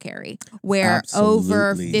constitutional carry, where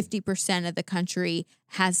over 50% of the country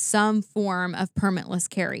has some form of permitless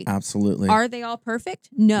carry. Absolutely. Are they all perfect?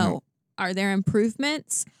 No. Are there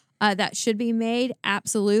improvements that should be made?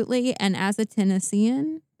 Absolutely. And as a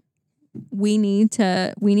Tennessean, we need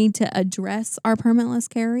to address our permitless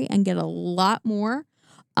carry and get a lot more.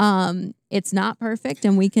 It's not perfect,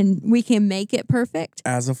 and we can make it perfect.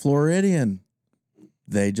 As a Floridian,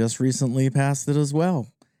 they just recently passed it as well.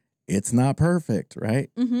 It's not perfect, right?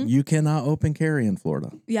 Mm-hmm. You cannot open carry in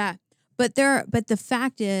Florida. Yeah, but the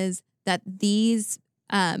fact is that these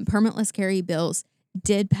permitless carry bills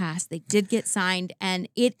did pass. They did get signed, and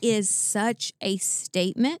it is such a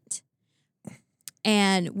statement.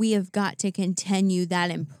 And we have got to continue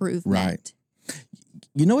that improvement. Right.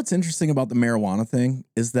 You know what's interesting about the marijuana thing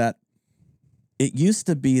is that it used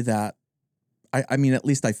to be that, I mean, at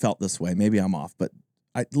least I felt this way. Maybe I'm off, but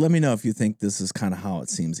let me know if you think this is kind of how it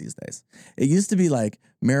seems these days. It used to be like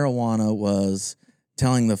marijuana was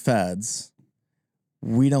telling the feds,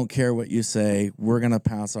 we don't care what you say. We're going to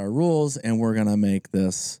pass our rules and we're going to make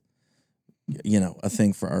this, a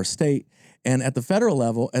thing for our state. And at the federal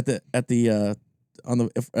level, on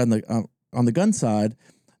the gun side,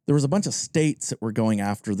 there was a bunch of states that were going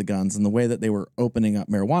after the guns and the way that they were opening up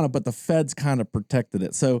marijuana, but the feds kind of protected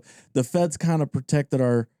it. So the feds kind of protected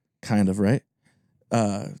right?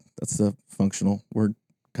 That's the functional word,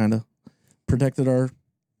 kind of protected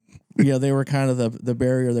they were kind of the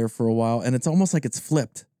barrier there for a while. And it's almost like it's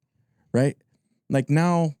flipped, right? Like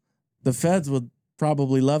now the feds would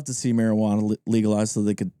probably love to see marijuana legalized so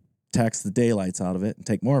they could tax the daylights out of it and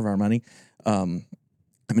take more of our money.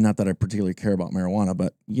 I mean, not that I particularly care about marijuana,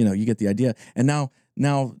 but you get the idea. And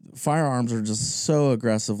now firearms are just so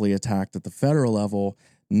aggressively attacked at the federal level.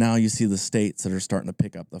 Now you see the states that are starting to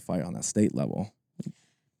pick up the fight on that state level.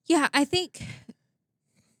 Yeah, I think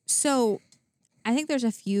so. I think there's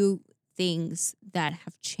a few things that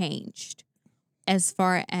have changed as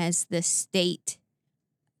far as the state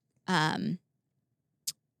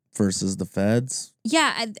versus the feds.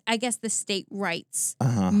 Yeah, I guess the state rights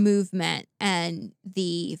movement and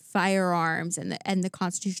the firearms and the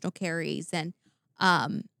constitutional carries and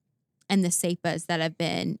the SEPAs that have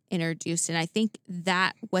been introduced. And I think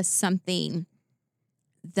that was something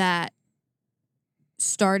that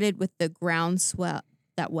started with the groundswell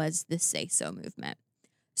that was the Say So movement.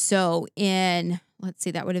 So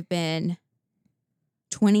that would have been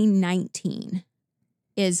 2019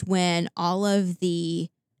 is when all of the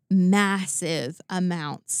massive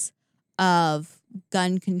amounts of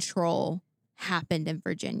gun control happened in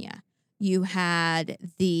Virginia. You had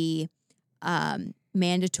the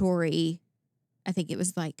mandatory, I think it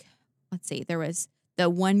was there was the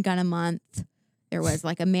one gun a month. There was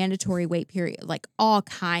like a mandatory wait period, like all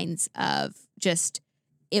kinds of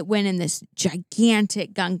it went in this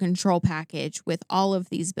gigantic gun control package with all of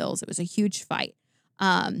these bills. It was a huge fight.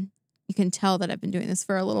 You can tell that I've been doing this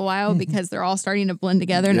for a little while because they're all starting to blend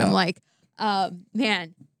together. And I'm like,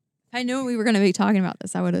 man, if I knew we were going to be talking about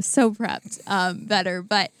this, I would have so prepped better.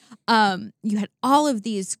 But you had all of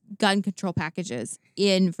these gun control packages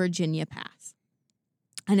in Virginia pass.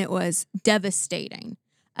 And it was devastating,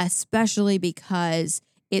 especially because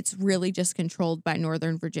it's really just controlled by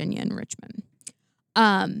Northern Virginia and Richmond.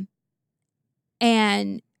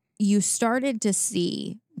 And you started to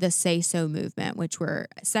see the Say So movement, which were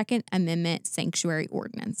Second Amendment sanctuary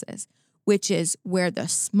ordinances, which is where the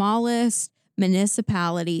smallest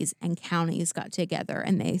municipalities and counties got together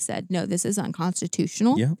and they said, no, this is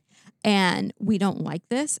unconstitutional. Yeah. And we don't like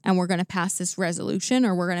this. And we're going to pass this resolution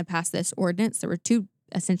or we're going to pass this ordinance. There were two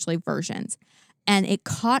essentially versions. And it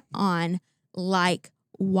caught on like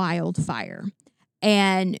wildfire.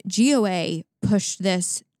 And GOA pushed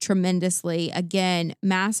this tremendously. Again,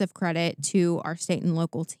 massive credit to our state and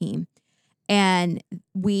local team. And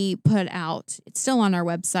we put out, it's still on our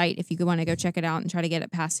website if you want to go check it out and try to get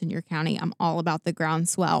it passed in your county. I'm all about the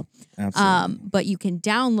groundswell. Absolutely. But you can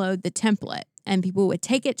download the template and people would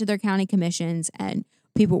take it to their county commissions and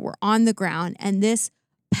people were on the ground. And this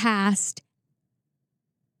passed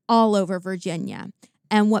all over Virginia.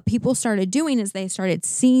 And what people started doing is they started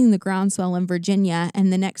seeing the groundswell in Virginia,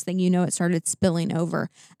 and the next thing you know, it started spilling over.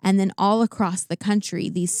 And then all across the country,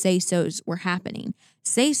 these SASOs were happening.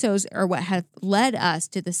 SASOs are what have led us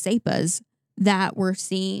to the SEPAs that we're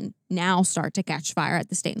seeing now start to catch fire at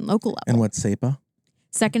the state and local level. And what's SEPA?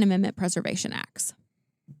 Second Amendment Preservation Acts.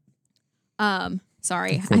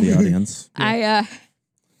 Sorry. For the audience.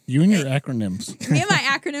 You and your acronyms. Me and my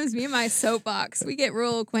acronyms, me and my soapbox, we get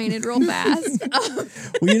real acquainted real fast.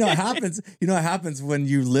 Well, you know what happens? You know what happens when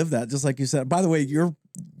you live that, just like you said. By the way, your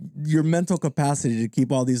mental capacity to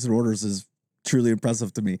keep all these in orders is truly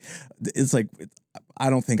impressive to me. It's like, I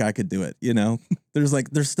don't think I could do it, you know?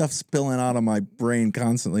 There's stuff spilling out of my brain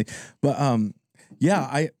constantly. But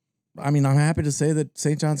yeah, I mean, I'm happy to say that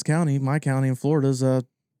St. Johns County, my county in Florida, is a,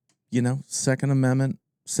 Second Amendment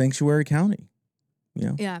sanctuary county.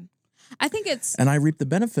 Yeah. I think it's... And I reap the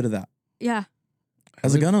benefit of that. Yeah.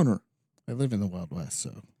 As a gun owner. I live in the Wild West,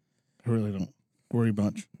 so I really don't worry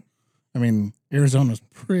much. I mean, Arizona's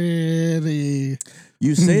pretty...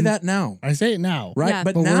 You say that now. I say it now. Right? Yeah.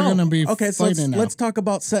 But But now... we're going to be okay, so fighting now. let's talk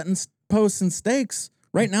about setting posts and stakes.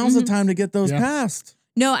 Right now's the time to get those passed.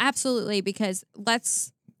 No, absolutely, because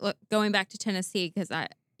going back to Tennessee, because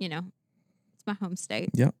it's my home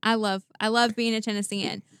state. Yeah. I love being a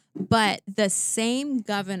Tennessean. But the same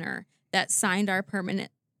governor that signed our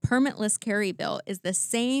permitless carry bill is the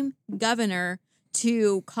same governor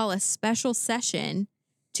to call a special session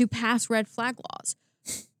to pass red flag laws.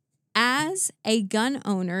 As a gun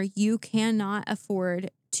owner, you cannot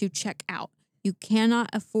afford to check out. You cannot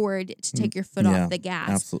afford to take your foot off the gas.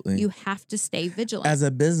 Absolutely. You have to stay vigilant. As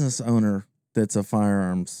a business owner that's a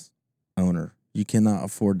firearms owner, you cannot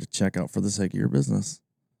afford to check out for the sake of your business,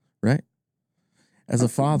 right? As a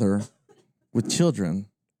father with children,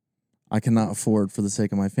 I cannot afford for the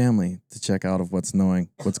sake of my family to check out of what's going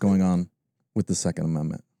on with the Second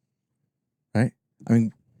Amendment, right? I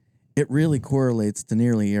mean, it really correlates to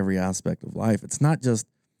nearly every aspect of life. It's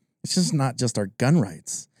just not just our gun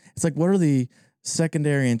rights. It's like, what are the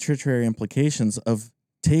secondary and tertiary implications of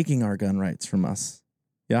taking our gun rights from us?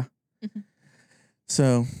 Yeah. Mm-hmm.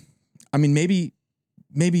 So, I mean, maybe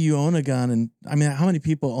you own a gun, and I mean, how many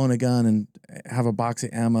people own a gun and have a box of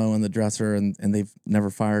ammo in the dresser and they've never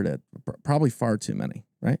fired it? Probably far too many,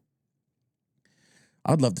 right?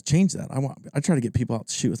 I'd love to change that. I try to get people out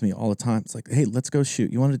to shoot with me all the time. It's like, hey, let's go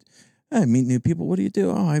shoot. You want to meet new people? What do you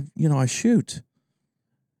do? Oh, I shoot.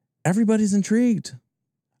 Everybody's intrigued.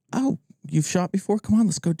 Oh, you've shot before? Come on,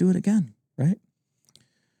 let's go do it again, right?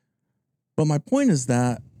 But my point is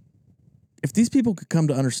that if these people could come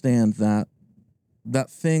to understand that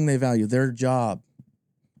thing they value, their job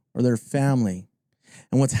or their family,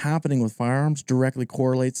 and what's happening with firearms directly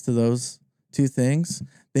correlates to those two things,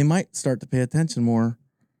 they might start to pay attention more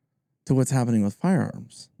to what's happening with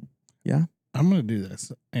firearms. Yeah? I'm going to do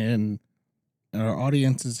this. And our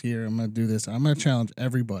audience is here. I'm going to do this. I'm going to challenge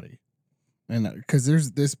everybody. And because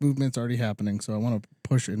this movement's already happening, so I want to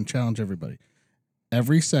push and challenge everybody.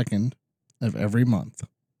 Every second of every month,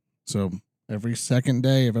 so every second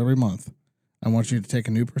day of every month, I want you to take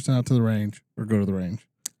a new person out to the range or go to the range.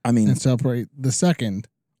 I mean, and celebrate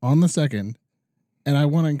on the second. And I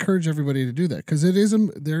want to encourage everybody to do that because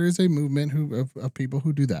there is a movement of people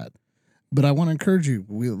who do that. But I want to encourage you,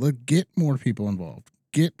 get more people involved.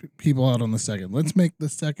 Get people out on the second. Let's make the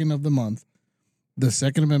second of the month the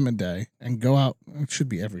Second Amendment Day and go out. It should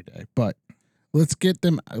be every day, but let's get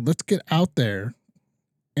out there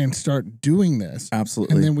and start doing this.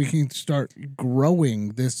 Absolutely. And then we can start growing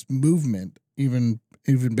this movement even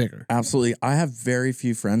bigger. Absolutely. I have very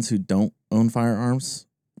few friends who don't own firearms,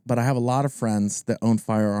 but I have a lot of friends that own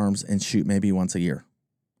firearms and shoot maybe once a year.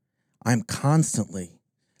 I'm constantly,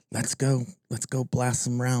 let's go blast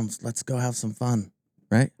some rounds. Let's go have some fun,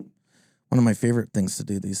 right? One of my favorite things to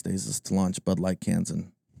do these days is to launch Bud Light cans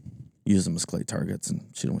and use them as clay targets and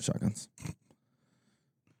shoot them with shotguns.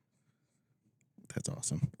 That's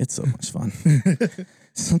awesome. It's so much fun.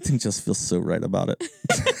 Something just feels so right about it.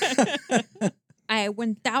 I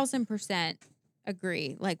 1000%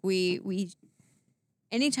 agree. Like we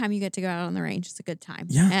anytime you get to go out on the range, it's a good time.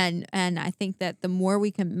 Yeah. And I think that the more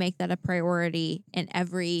we can make that a priority in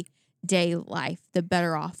everyday life, the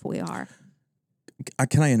better off we are.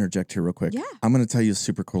 Can I interject here real quick? Yeah. I'm going to tell you a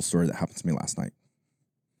super cool story that happened to me last night.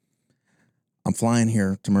 I'm flying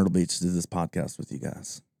here to Myrtle Beach to do this podcast with you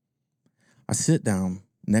guys. I sit down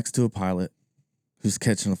next to a pilot who's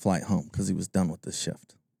catching a flight home because he was done with this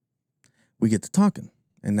shift. We get to talking,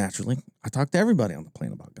 and naturally, I talk to everybody on the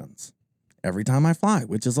plane about guns. Every time I fly,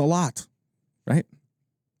 which is a lot, right?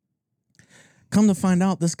 Come to find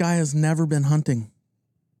out, this guy has never been hunting.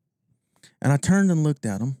 And I turned and looked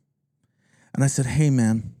at him and I said, hey,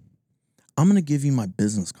 man, I'm going to give you my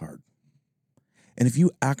business card. And if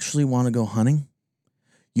you actually want to go hunting,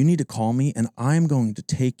 you need to call me and I'm going to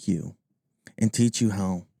take you and teach you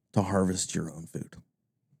how to harvest your own food.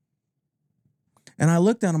 And I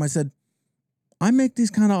looked at him, I said, I make these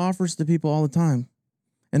kind of offers to people all the time,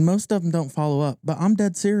 and most of them don't follow up, but I'm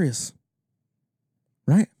dead serious.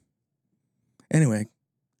 Right? Anyway,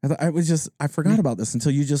 I forgot about this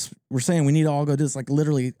until you just were saying we need to all go do this. Like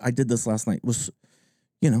literally, I did this last night.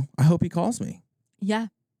 I hope he calls me. Yeah.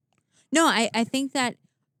 No, I think that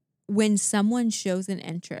when someone shows an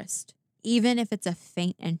interest, even if it's a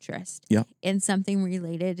faint interest in something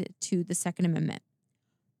related to the Second Amendment,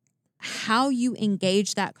 how you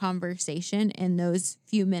engage that conversation in those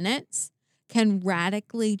few minutes can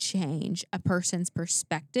radically change a person's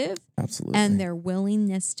perspective and their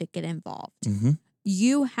willingness to get involved. Mm-hmm.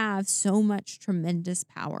 You have so much tremendous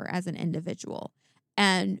power as an individual,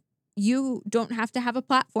 and you don't have to have a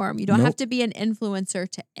platform. You don't have to be an influencer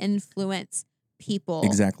to influence people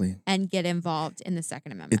and get involved in the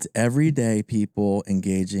Second Amendment. It's everyday people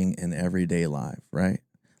engaging in everyday life, right?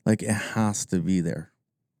 Like it has to be there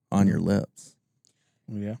on your lips.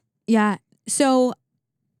 Yeah. Yeah. So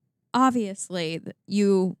obviously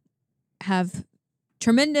you have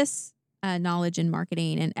tremendous knowledge in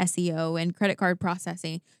marketing and SEO and credit card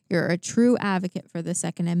processing. You're a true advocate for the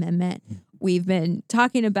Second Amendment. We've been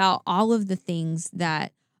talking about all of the things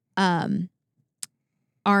that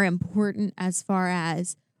are important as far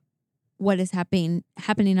as what is happening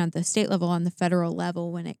on the state level, on the federal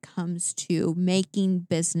level when it comes to making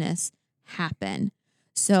business happen.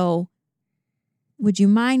 So would you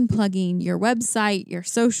mind plugging your website, your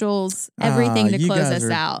socials, everything to close us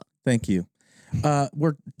out? Thank you.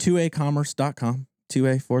 We're 2acommerce.com,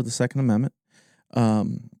 2A for the Second Amendment.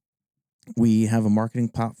 We have a marketing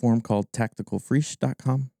platform called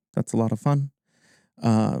tacticalfreesh.com. That's a lot of fun.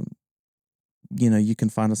 You can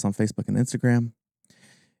find us on Facebook and Instagram.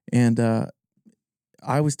 And I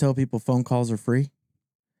always tell people phone calls are free.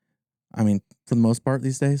 I mean, for the most part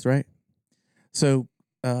these days, right? So,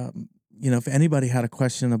 if anybody had a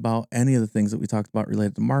question about any of the things that we talked about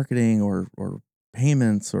related to marketing or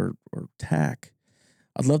payments or tech,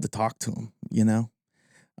 I'd love to talk to them,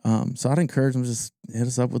 So I'd encourage them to just hit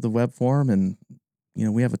us up with the web form, and,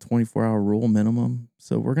 we have a 24-hour rule minimum.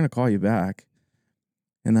 So we're going to call you back.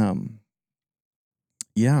 And, and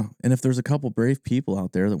if there's a couple brave people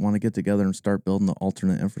out there that want to get together and start building the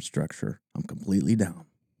alternate infrastructure, I'm completely down.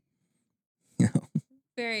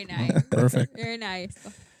 Very nice. Perfect. Very nice.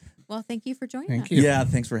 Well, thank you for joining us. Thank you. Yeah,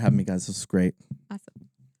 thanks for having me, guys. This was great. Awesome.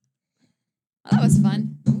 Well, that was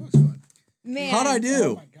fun. That was fun. Man. How'd I do?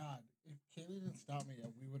 Oh my God. If Kaylee didn't stop me,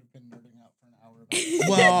 we would have been nerding out for an hour.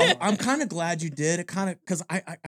 Well, I'm kind of glad you did. It kind of, because I